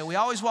 where we say we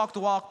always walk the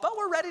walk, but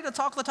we're ready to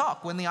talk the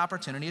talk when the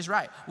opportunity is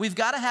right. We've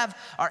got to have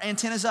our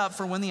antennas up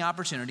for when the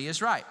opportunity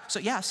is right. So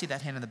yeah, I see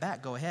that hand in the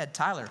back. Go ahead,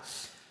 Tyler.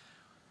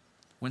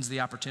 When's the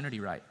opportunity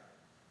right?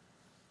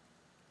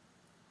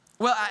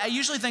 Well, I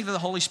usually think that the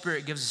Holy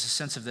Spirit gives us a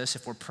sense of this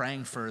if we're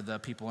praying for the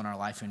people in our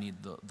life who need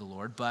the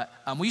Lord. But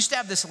we used to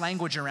have this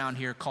language around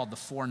here called the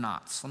 4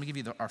 knots. Let me give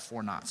you our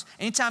 4 knots.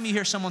 Anytime you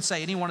hear someone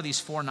say any one of these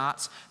 4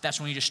 knots, that's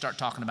when you just start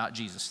talking about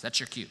Jesus.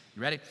 That's your cue.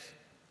 You ready?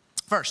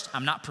 First,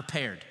 I'm not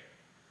prepared.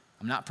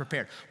 I'm not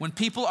prepared. When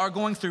people are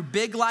going through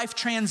big life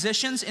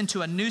transitions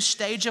into a new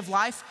stage of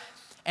life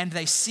and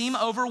they seem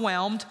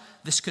overwhelmed,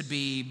 this could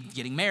be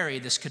getting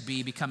married, this could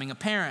be becoming a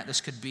parent,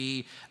 this could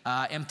be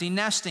empty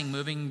nesting,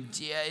 moving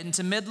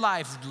into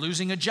midlife,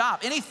 losing a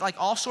job,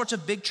 all sorts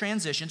of big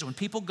transitions. When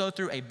people go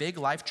through a big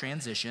life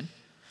transition,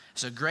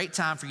 it's a great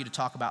time for you to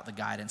talk about the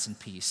guidance and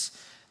peace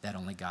that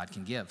only God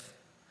can give.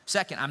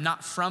 Second, I'm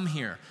not from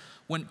here.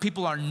 When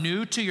people are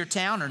new to your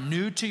town or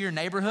new to your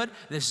neighborhood,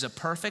 this is a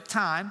perfect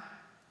time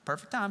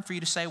for you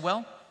to say,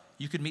 well,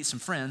 you could meet some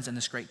friends in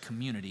this great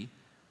community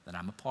that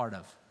I'm a part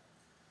of.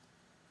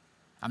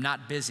 I'm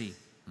not busy.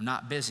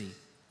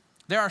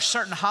 There are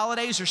certain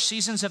holidays or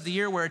seasons of the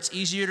year where it's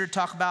easier to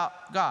talk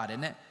about God,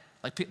 isn't it?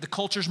 Like the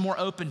culture's more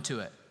open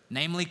to it,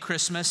 namely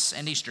Christmas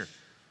and Easter.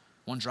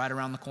 One's right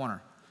around the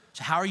corner.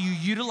 So how are you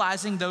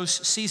utilizing those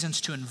seasons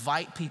to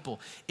invite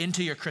people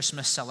into your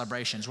Christmas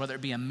celebrations, whether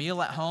it be a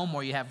meal at home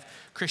where you have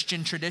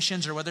Christian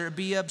traditions or whether it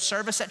be a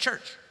service at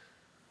church,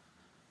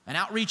 an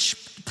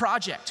outreach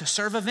project, a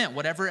serve event,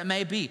 whatever it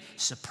may be.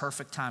 It's a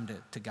perfect time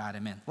to guide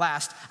them in.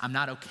 Last, I'm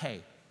not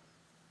okay.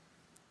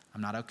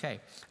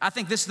 I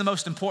think this is the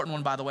most important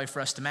one, by the way,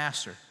 for us to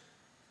master.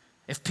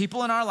 If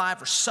people in our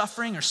life are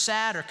suffering or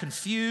sad or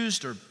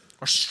confused or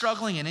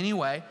struggling in any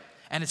way,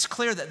 and it's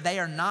clear that they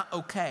are not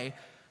okay,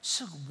 it's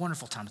a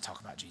wonderful time to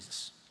talk about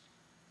Jesus.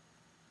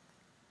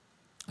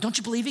 Don't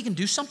you believe he can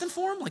do something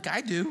for them like I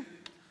do?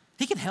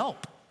 He can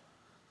help.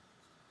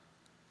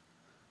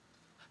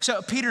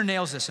 So Peter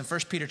nails this in 1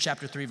 Peter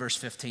chapter 3, verse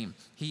 15.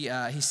 He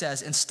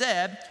says,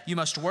 instead, you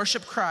must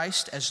worship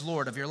Christ as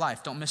Lord of your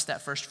life. Don't miss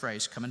that first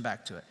phrase, coming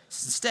back to it.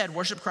 Instead,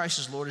 worship Christ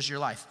as Lord of your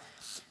life.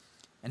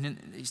 And then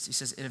he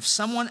says, and if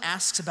someone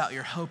asks about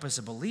your hope as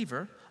a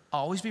believer,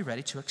 always be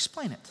ready to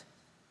explain it.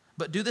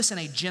 But do this in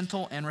a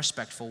gentle and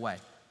respectful way.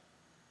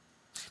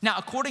 Now,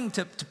 according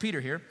to Peter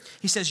here,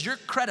 he says your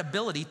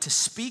credibility to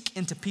speak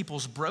into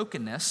people's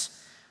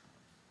brokenness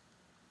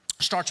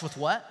starts with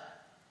what?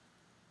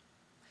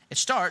 It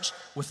starts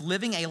with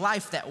living a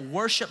life that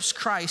worships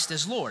Christ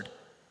as Lord.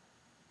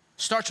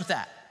 Starts with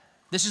that.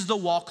 This is the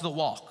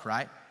walk,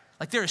 right?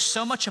 Like there is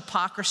so much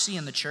hypocrisy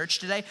in the church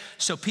today,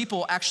 so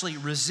people actually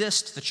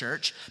resist the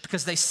church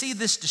because they see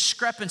this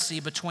discrepancy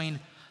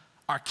between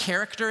our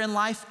character in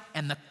life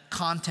and the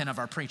content of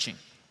our preaching,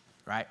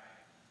 right?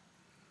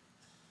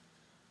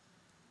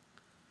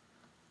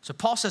 So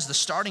Paul says the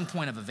starting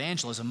point of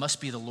evangelism must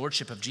be the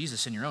lordship of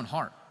Jesus in your own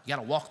heart. You got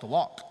to walk the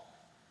walk.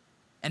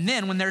 And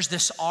then when there's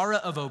this aura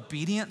of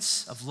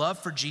obedience, of love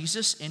for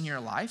Jesus in your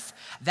life,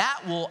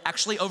 that will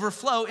actually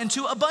overflow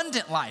into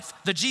abundant life,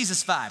 the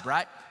Jesus vibe,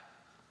 right?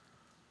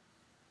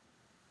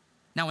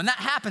 Now, when that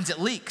happens, it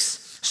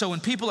leaks. So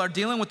when people are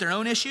dealing with their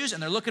own issues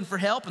and they're looking for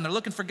help and they're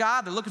looking for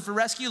God, they're looking for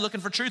rescue,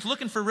 looking for truth,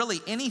 looking for really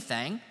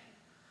anything,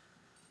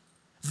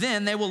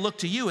 then they will look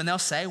to you and they'll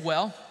say,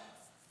 well,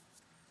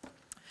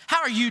 how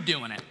are you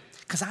doing it?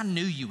 Because I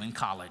knew you in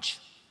college.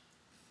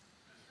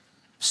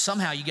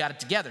 Somehow you got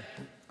it together.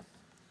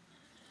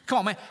 Come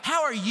on, man.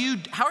 How are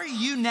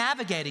you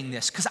navigating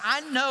this? Because I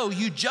know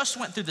you just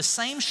went through the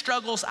same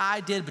struggles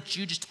I did, but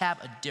you just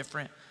have a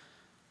different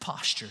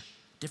posture,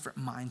 different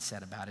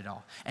mindset about it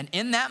all. And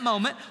in that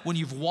moment, when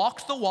you've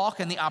walked the walk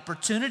and the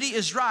opportunity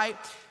is right,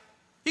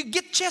 you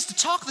get a chance to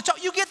talk the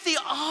talk. You get the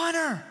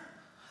honor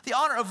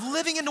of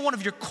living into one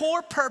of your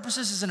core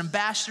purposes as an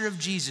ambassador of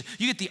Jesus.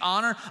 You get the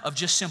honor of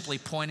just simply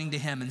pointing to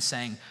him and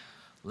saying,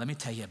 let me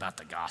tell you about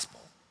the gospel.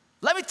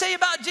 Let me tell you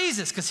about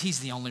Jesus, because he's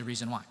the only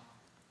reason why.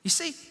 You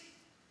see?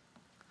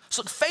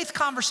 So faith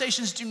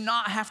conversations do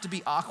not have to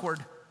be awkward.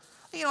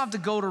 You don't have to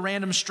go to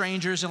random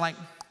strangers and I'm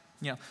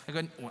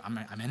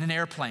in an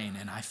airplane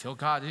and I feel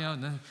God,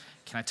 can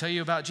I tell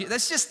you about Jesus?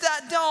 That's just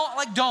that,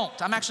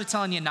 don't. I'm actually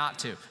telling you not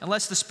to,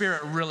 unless the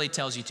Spirit really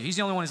tells you to. He's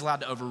the only one who's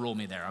allowed to overrule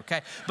me there, okay?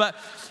 But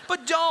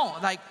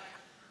don't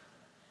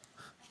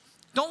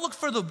look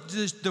for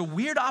the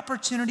weird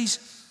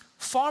opportunities.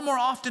 Far more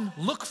often,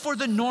 look for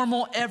the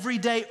normal,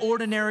 everyday,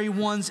 ordinary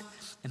ones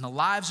in the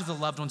lives of the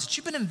loved ones that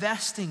you've been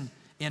investing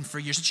in for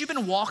years, that you've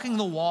been walking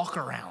the walk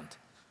around.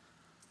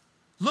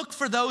 Look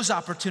for those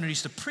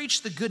opportunities to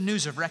preach the good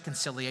news of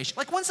reconciliation.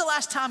 Like, when's the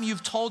last time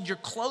you've told your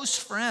close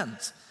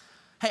friends,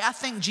 hey, I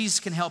think Jesus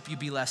can help you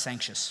be less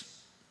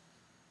anxious,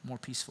 more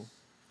peaceful?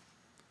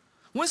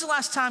 When's the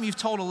last time you've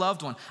told a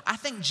loved one, I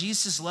think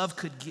Jesus' love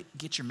could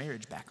get your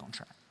marriage back on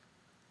track?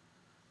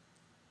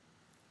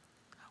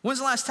 When's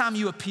the last time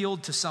you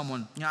appealed to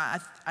someone,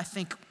 I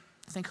think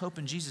hope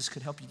in Jesus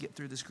could help you get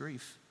through this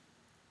grief?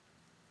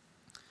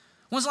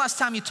 When's the last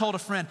time you told a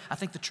friend, I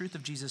think the truth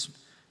of Jesus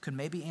could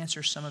maybe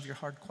answer some of your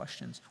hard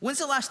questions? When's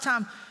the last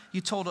time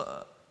you told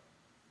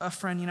a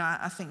friend,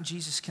 I think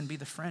Jesus can be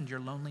the friend your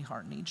lonely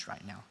heart needs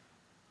right now?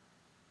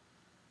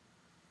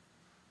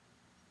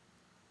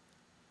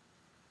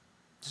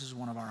 This is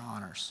one of our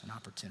honors and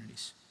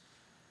opportunities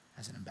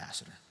as an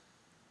ambassador.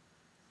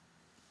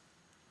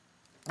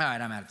 All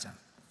right, I'm out of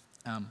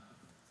time.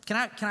 Can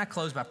I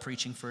close by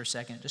preaching for a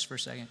second, just for a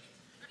second?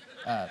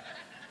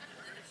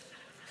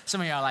 Some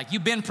of you are like,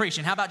 you've been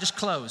preaching. How about just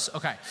close?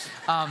 Okay.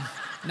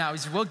 No,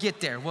 we'll get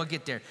there.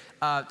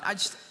 I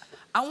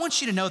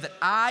want you to know that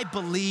I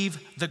believe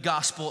the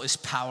gospel is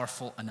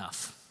powerful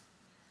enough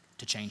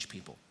to change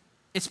people.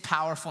 It's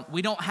powerful.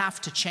 We don't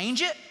have to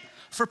change it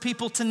for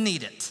people to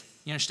need it.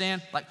 You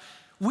understand? Like,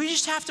 we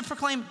just have to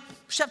proclaim, we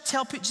just have to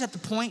tell people, just have to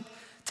point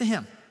to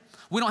him.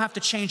 We don't have to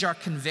change our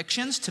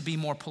convictions to be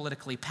more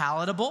politically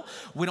palatable.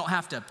 We don't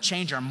have to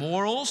change our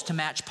morals to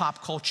match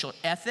pop culture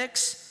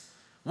ethics.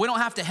 We don't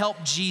have to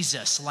help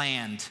Jesus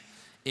land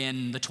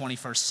in the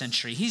 21st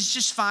century. He's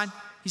just fine.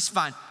 He's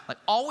fine. Like,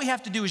 all we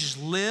have to do is just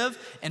live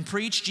and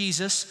preach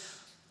Jesus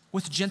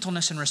with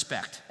gentleness and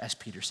respect, as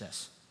Peter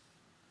says.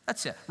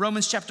 That's it.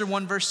 Romans chapter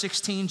 1, verse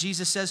 16,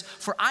 Jesus says,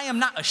 "For I am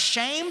not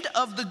ashamed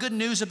of the good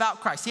news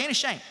about Christ." He ain't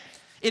ashamed.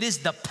 It is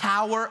the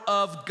power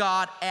of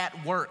God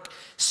at work,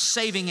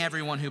 saving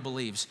everyone who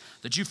believes,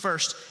 the Jew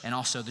first and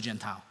also the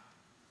Gentile.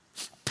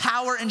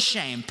 Power and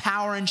shame,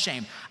 power and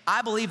shame.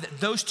 I believe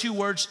that those two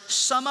words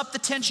sum up the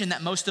tension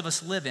that most of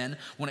us live in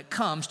when it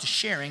comes to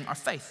sharing our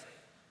faith.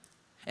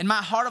 In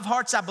my heart of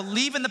hearts, I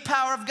believe in the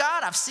power of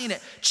God. I've seen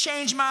it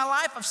change my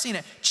life. I've seen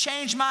it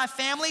change my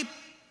family.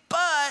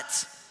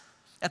 But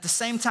at the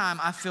same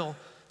time, I feel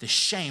the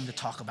shame to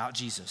talk about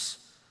Jesus.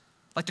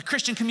 Like, the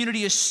Christian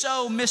community is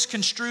so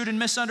misconstrued and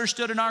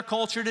misunderstood in our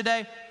culture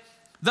today.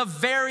 The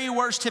very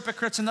worst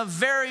hypocrites and the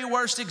very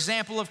worst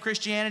example of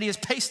Christianity is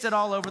pasted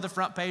all over the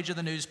front page of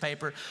the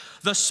newspaper.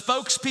 The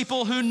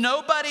spokespeople who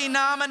nobody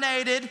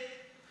nominated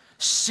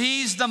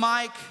seize the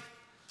mic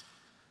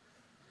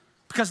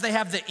because they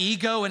have the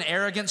ego and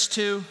arrogance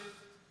to,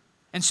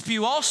 and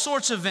spew all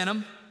sorts of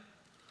venom.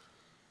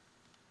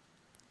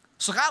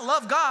 So I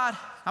love God.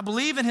 I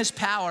believe in his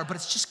power, but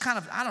it's just kind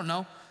of, I don't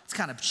know, it's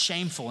kind of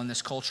shameful in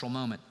this cultural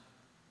moment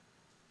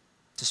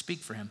to speak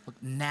for him.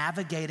 Look,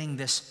 navigating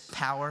this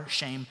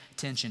power-shame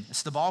tension.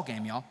 It's the ball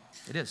game, y'all.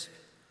 It is.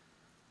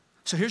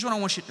 So here's what I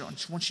want you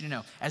to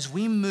know. As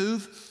we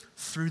move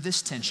through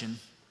this tension,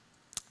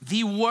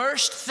 the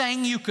worst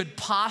thing you could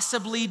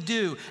possibly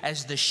do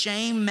as the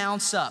shame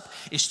mounts up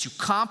is to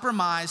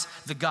compromise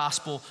the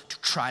gospel to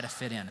try to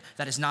fit in.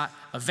 That is not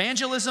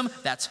evangelism,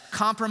 that's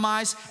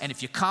compromise. And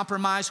if you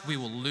compromise, we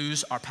will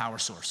lose our power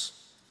source.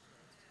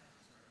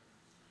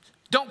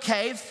 Don't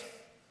cave.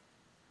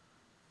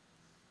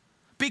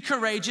 Be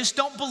courageous.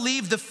 Don't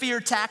believe the fear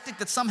tactic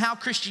that somehow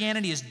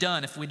Christianity is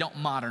done if we don't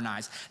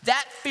modernize.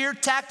 That fear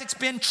tactic's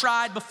been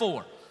tried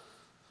before.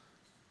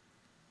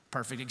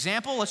 Perfect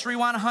example, let's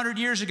rewind 100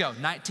 years ago,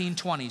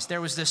 1920s.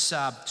 There was this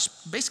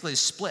basically a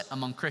split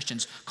among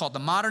Christians called the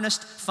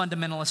modernist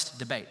fundamentalist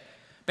debate.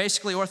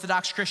 Basically,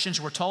 Orthodox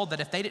Christians were told that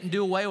if they didn't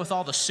do away with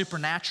all the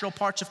supernatural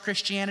parts of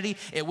Christianity,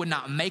 it would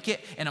not make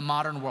it in a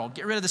modern world.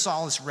 Get rid of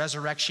all this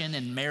resurrection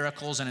and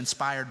miracles and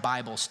inspired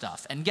Bible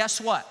stuff. And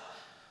guess what?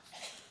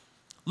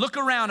 Look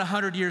around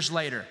 100 years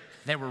later,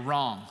 they were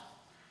wrong.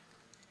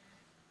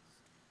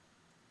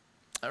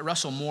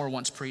 Russell Moore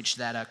once preached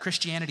that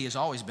Christianity has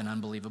always been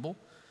unbelievable.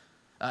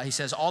 He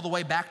says, all the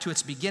way back to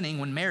its beginning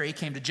when Mary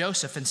came to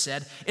Joseph and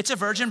said, "It's a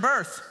virgin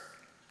birth."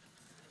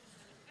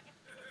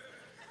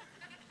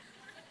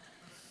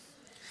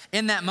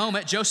 In that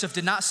moment, Joseph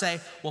did not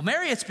say, "Well,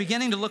 Mary, it's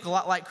beginning to look a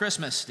lot like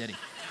Christmas," did he?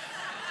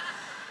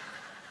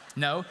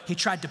 No, he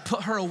tried to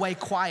put her away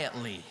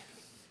quietly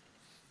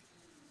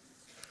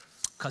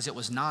because it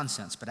was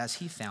nonsense. But as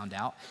he found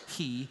out,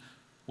 he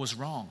was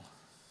wrong.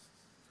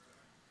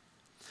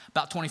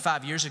 About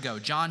 25 years ago,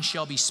 John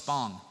Shelby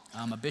Spong,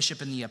 a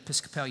bishop in the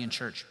Episcopalian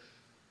Church,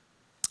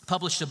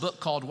 published a book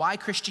called Why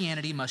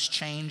Christianity Must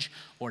Change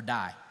or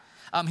Die.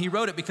 He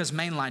wrote it because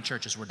mainline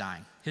churches were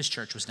dying. His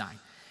church was dying,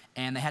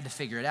 and they had to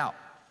figure it out.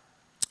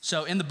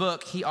 So in the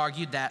book, he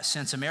argued that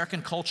since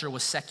American culture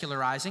was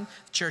secularizing,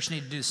 the church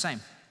needed to do the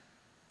same.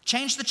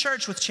 Change the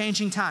church with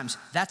changing times.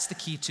 That's the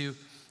key to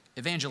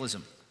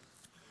evangelism.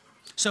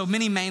 So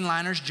many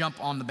mainliners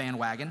jump on the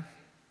bandwagon,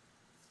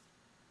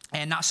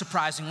 and not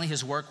surprisingly,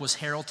 his work was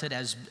heralded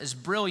as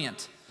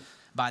brilliant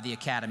by the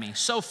Academy,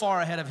 so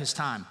far ahead of his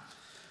time.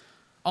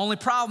 Only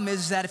problem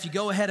is that if you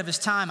go ahead of his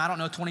time,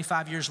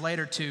 25 years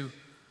later to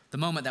the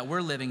moment that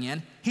we're living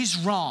in, he's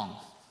wrong.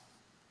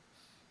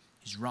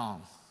 He's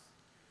wrong.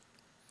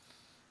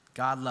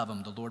 God love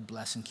him, the Lord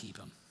bless and keep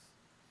him.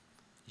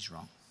 He's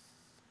wrong.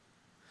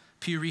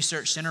 Pew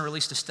Research Center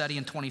released a study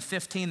in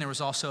 2015. There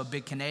was also a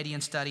big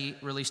Canadian study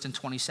released in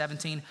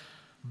 2017,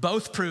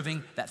 both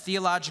proving that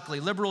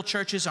theologically liberal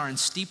churches are in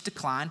steep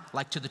decline,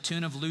 like to the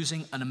tune of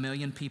losing 1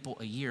 million people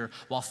a year,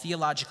 while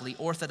theologically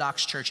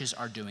orthodox churches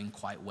are doing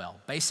quite well.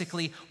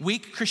 Basically,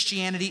 weak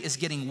Christianity is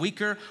getting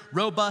weaker.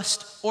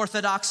 Robust,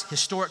 orthodox,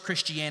 historic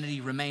Christianity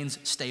remains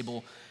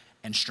stable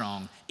and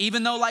strong,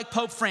 even though, like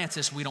Pope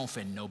Francis, we don't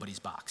fit in nobody's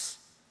box.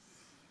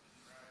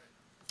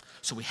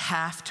 So we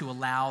have to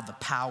allow the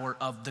power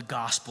of the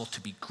gospel to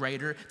be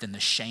greater than the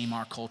shame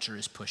our culture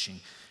is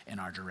pushing in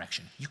our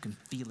direction. You can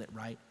feel it,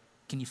 right?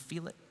 Can you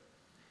feel it?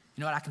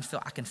 You know what I can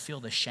feel? I can feel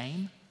the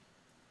shame,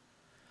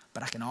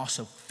 but I can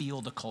also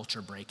feel the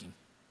culture breaking.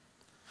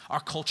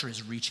 Our culture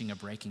is reaching a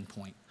breaking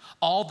point.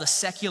 All the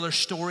secular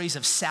stories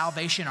of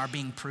salvation are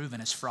being proven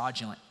as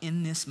fraudulent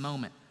in this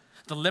moment.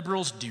 The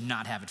liberals do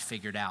not have it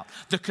figured out.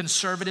 The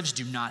conservatives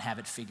do not have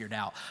it figured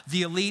out.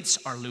 The elites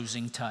are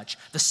losing touch.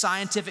 The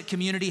scientific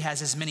community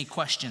has as many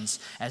questions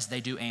as they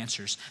do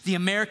answers. The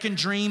American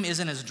dream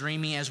isn't as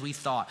dreamy as we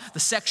thought. The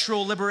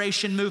sexual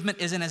liberation movement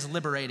isn't as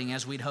liberating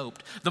as we'd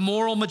hoped. The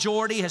moral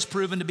majority has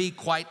proven to be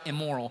quite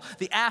immoral.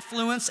 The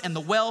affluence and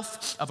the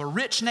wealth of a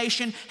rich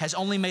nation has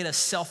only made us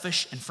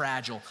selfish and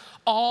fragile.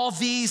 All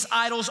these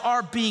idols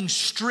are being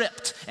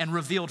stripped and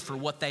revealed for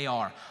what they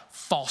are,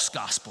 false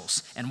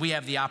gospels. And we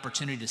have the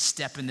opportunity to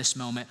step in this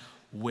moment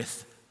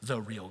with the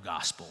real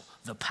gospel,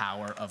 the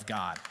power of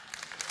God.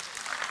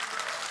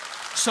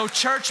 So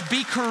church,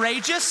 be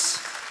courageous,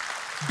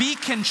 be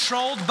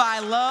controlled by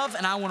love.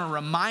 And I want to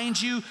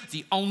remind you,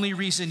 the only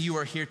reason you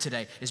are here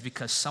today is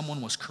because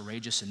someone was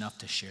courageous enough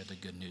to share the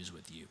good news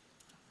with you.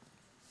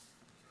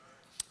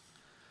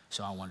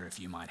 So I wonder if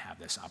you might have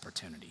this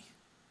opportunity,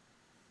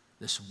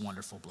 this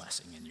wonderful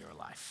blessing in your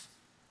life.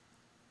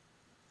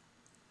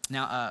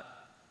 Now,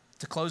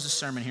 to close the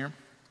sermon here,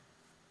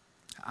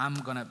 I'm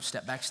going to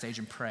step backstage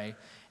and pray,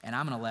 and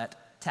I'm going to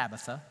let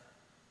Tabitha,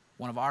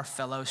 one of our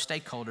fellow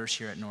stakeholders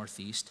here at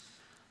Northeast,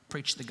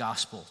 preach the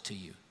gospel to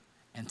you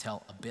and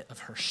tell a bit of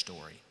her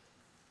story.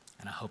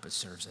 And I hope it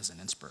serves as an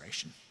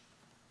inspiration.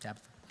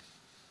 Tabitha.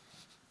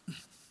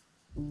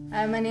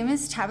 My name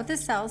is Tabitha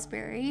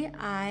Salisbury.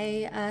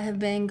 I have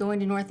been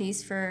going to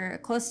Northeast for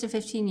close to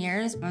 15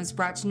 years. I was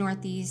brought to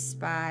Northeast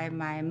by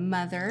my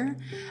mother,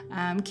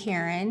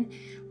 Karen.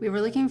 We were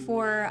looking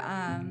for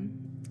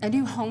a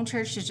new home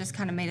church that just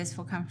kind of made us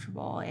feel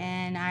comfortable.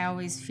 And I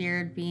always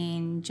feared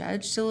being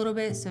judged a little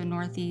bit, so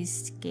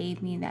Northeast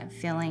gave me that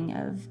feeling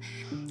of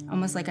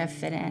almost like I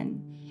fit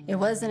in. It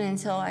wasn't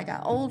until I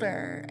got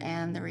older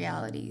and the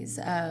realities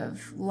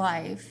of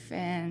life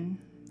and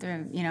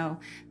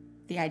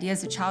the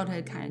ideas of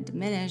childhood kind of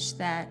diminished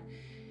that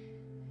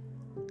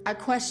I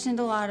questioned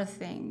a lot of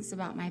things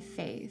about my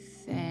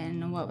faith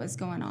and what was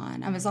going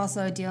on. I was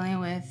also dealing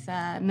with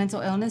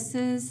mental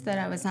illnesses that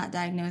I was not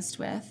diagnosed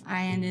with.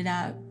 I ended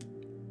up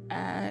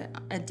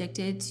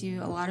addicted to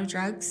a lot of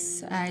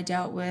drugs. I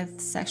dealt with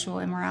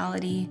sexual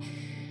immorality,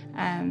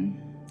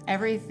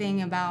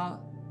 everything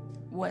about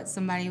what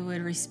somebody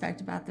would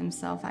respect about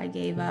themselves, I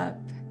gave up.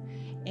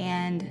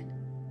 And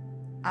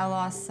I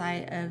lost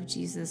sight of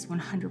Jesus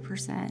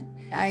 100%.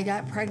 I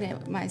got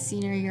pregnant my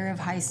senior year of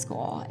high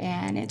school,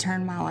 and it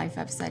turned my life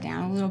upside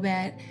down a little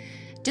bit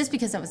just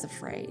because I was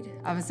afraid.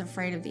 I was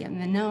afraid of the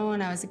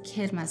unknown. I was a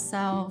kid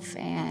myself,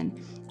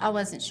 and I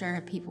wasn't sure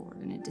if people were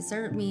going to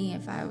desert me,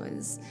 if I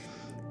was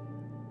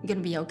going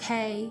to be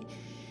okay.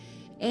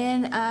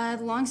 And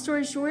long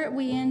story short,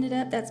 we ended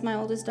up, that's my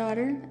oldest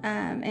daughter,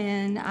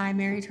 and I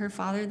married her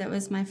father. That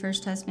was my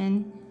first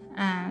husband.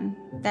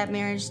 That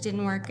marriage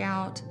didn't work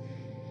out.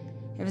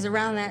 It was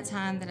around that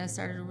time that I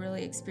started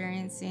really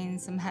experiencing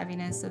some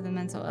heaviness of the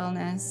mental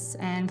illness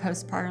and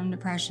postpartum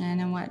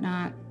depression and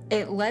whatnot.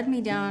 It led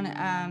me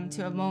down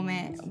to a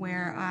moment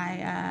where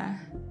I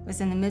was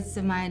in the midst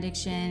of my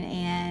addiction,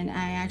 and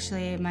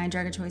my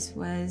drug of choice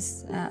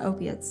was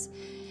opiates.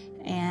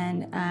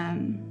 And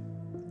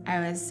I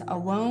was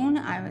alone,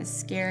 I was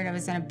scared, I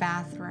was in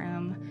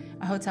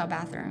a hotel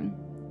bathroom.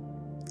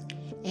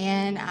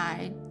 And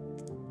I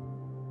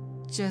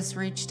just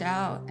reached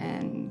out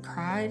and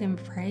cried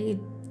and prayed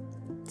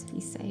to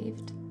be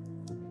saved.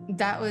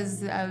 That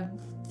was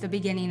the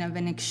beginning of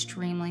an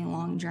extremely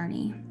long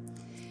journey.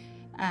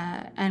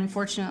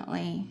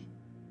 Unfortunately,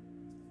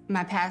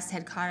 my past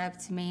had caught up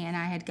to me and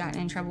I had gotten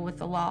in trouble with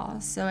the law.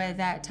 So at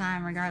that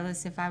time,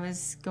 regardless if I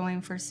was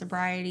going for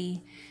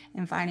sobriety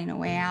and finding a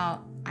way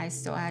out, I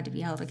still had to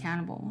be held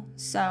accountable.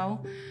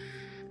 So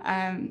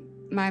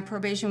my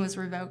probation was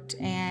revoked,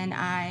 and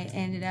I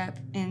ended up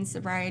in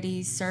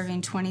sobriety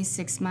serving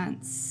 26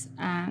 months.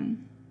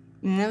 And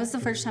that was the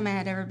first time I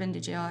had ever been to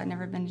jail. I'd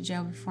never been to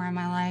jail before in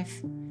my life.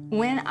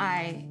 When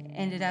I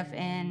ended up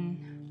in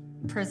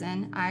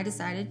prison, I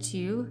decided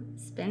to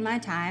spend my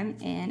time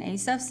in a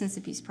substance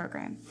abuse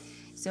program.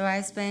 So I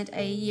spent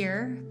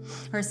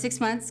 6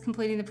 months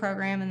completing the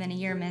program, and then a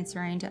year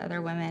mentoring to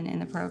other women in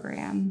the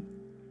program.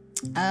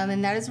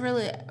 And that is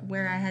really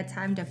where I had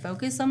time to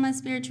focus on my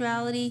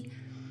spirituality.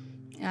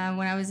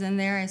 When I was in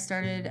there, I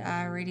started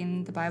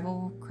reading the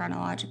Bible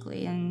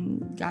chronologically,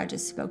 and God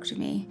just spoke to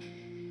me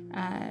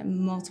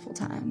multiple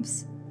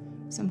times.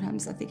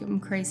 Sometimes I think I'm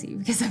crazy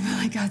because I feel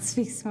like God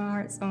speaks to my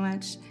heart so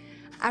much.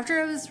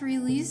 After I was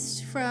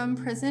released from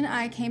prison,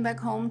 I came back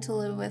home to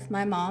live with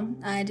my mom.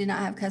 I did not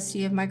have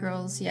custody of my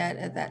girls yet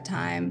at that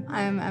time.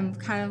 I'm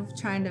kind of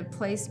trying to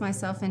place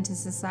myself into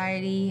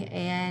society,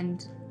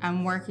 and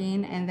I'm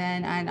working, and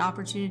then an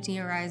opportunity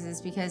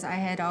arises because I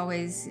had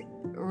always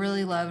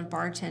really loved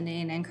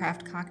bartending and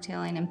craft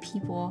cocktailing and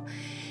people,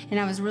 and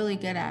I was really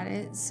good at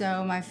it.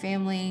 So my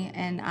family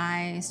and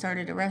I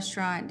started a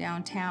restaurant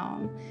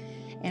downtown,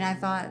 and I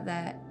thought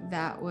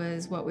that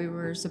was what we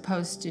were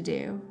supposed to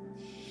do.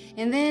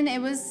 And then it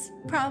was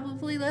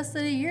probably less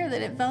than a year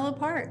that it fell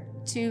apart.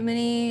 Too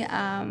many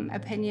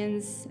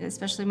opinions,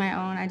 especially my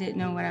own. I didn't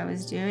know what I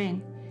was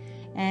doing.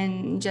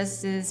 And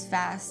just as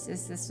fast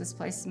as this was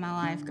placed in my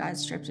life, God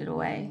stripped it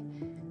away.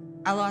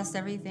 I lost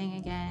everything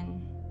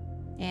again,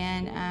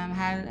 and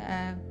had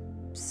a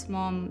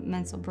small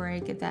mental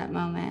break at that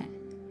moment.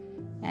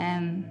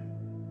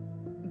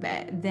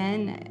 But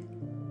then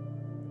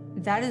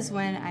that is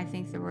when I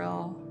think the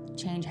real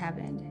change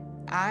happened.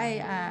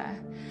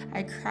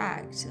 I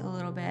cracked a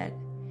little bit,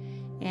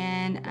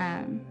 and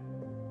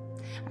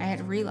I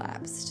had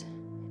relapsed.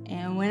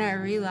 And when I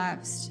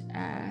relapsed,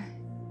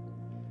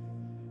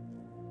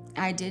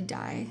 I did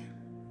die.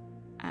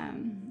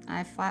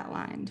 I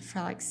flatlined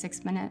for like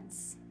 6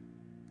 minutes.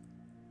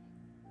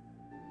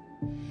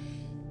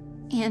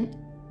 And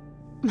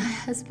my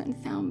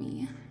husband found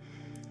me.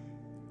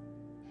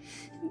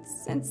 And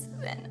since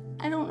then,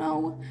 I don't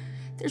know,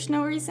 there's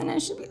no reason I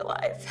should be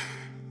alive.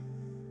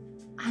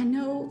 I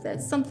know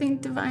that something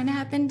divine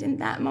happened in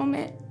that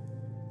moment.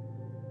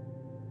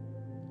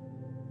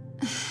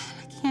 I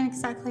can't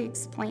exactly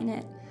explain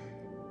it.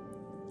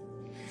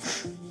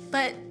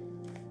 But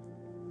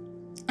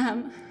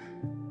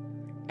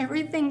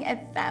everything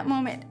at that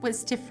moment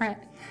was different.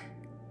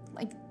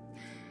 Like,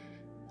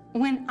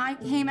 when I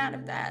came out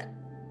of that,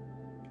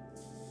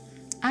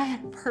 I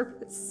had a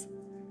purpose.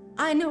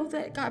 I know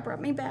that God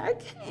brought me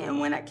back, and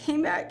when I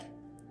came back,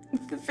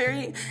 the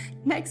very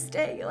next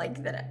day,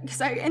 like that,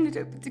 because I ended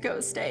up to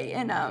go stay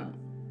in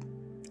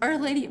Our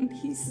Lady in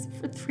Peace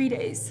for 3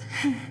 days,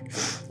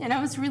 and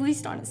I was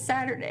released on a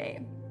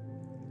Saturday.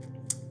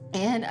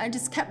 And I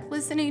just kept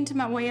listening to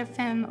my Way of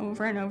Femme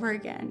over and over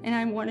again, and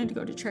I wanted to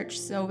go to church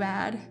so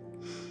bad.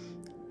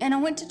 And I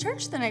went to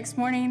church the next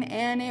morning,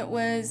 and it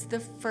was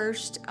the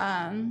first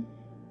set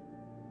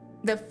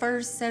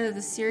of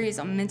the series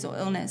on mental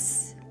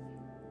illness.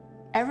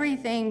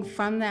 Everything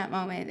from that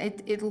moment,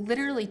 it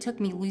literally took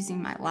me losing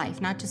my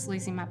life, not just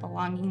losing my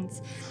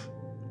belongings,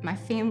 my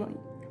family.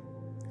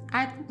 I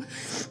had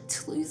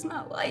to lose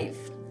my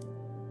life.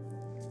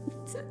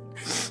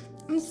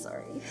 I'm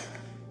sorry.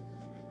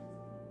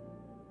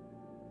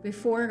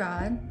 Before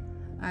God,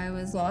 I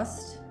was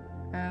lost.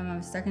 I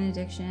was stuck in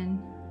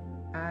addiction.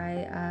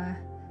 I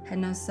had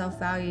no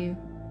self-value,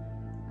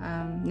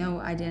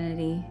 no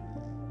identity,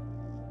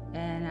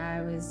 and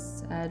I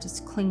was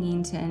just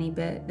clinging to any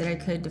bit that I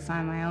could to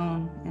find my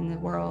own in the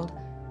world.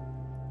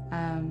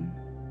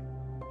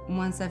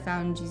 Once I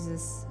found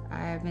Jesus, I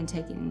have been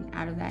taken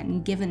out of that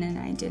and given an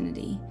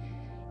identity.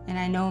 And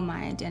I know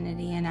my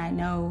identity, and I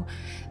know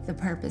the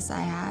purpose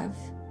I have.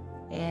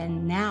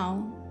 And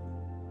now,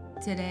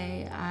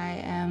 today,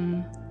 I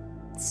am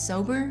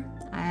sober.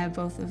 I have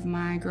both of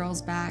my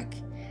girls back.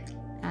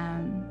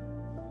 I'm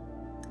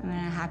in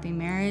a happy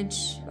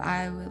marriage.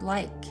 I would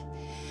like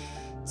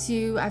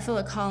to, I feel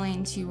a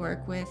calling to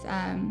work with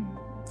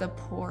the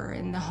poor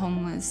and the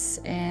homeless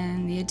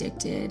and the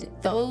addicted.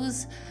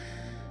 Those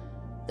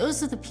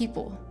are the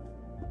people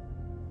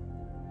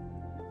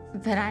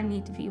that I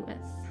need to be with.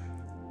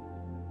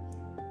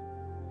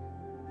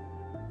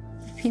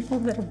 The people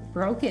that are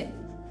broken,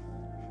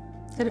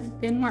 that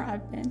have been where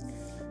I've been.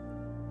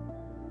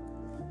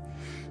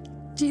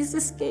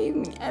 Jesus gave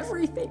me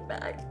everything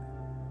back.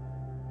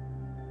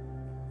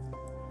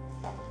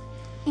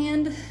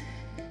 And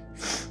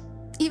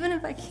even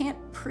if I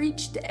can't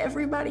preach to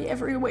everybody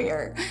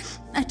everywhere,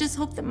 I just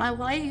hope that my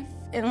life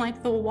and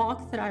like the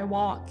walk that I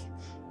walk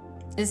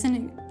is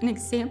an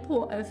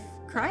example of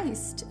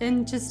Christ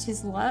and just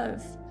his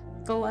love,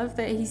 the love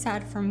that he's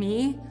had for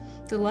me,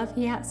 the love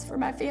he has for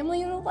my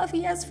family, and the love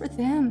he has for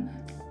them.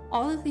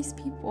 All of these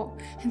people,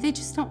 and they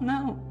just don't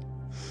know.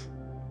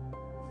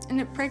 And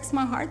it breaks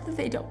my heart that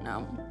they don't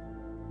know.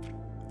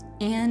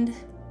 And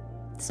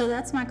so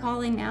that's my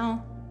calling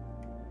now.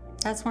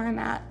 That's where I'm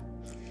at.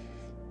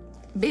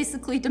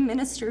 Basically to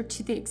minister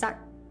to the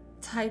exact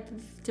type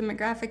of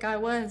demographic I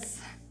was.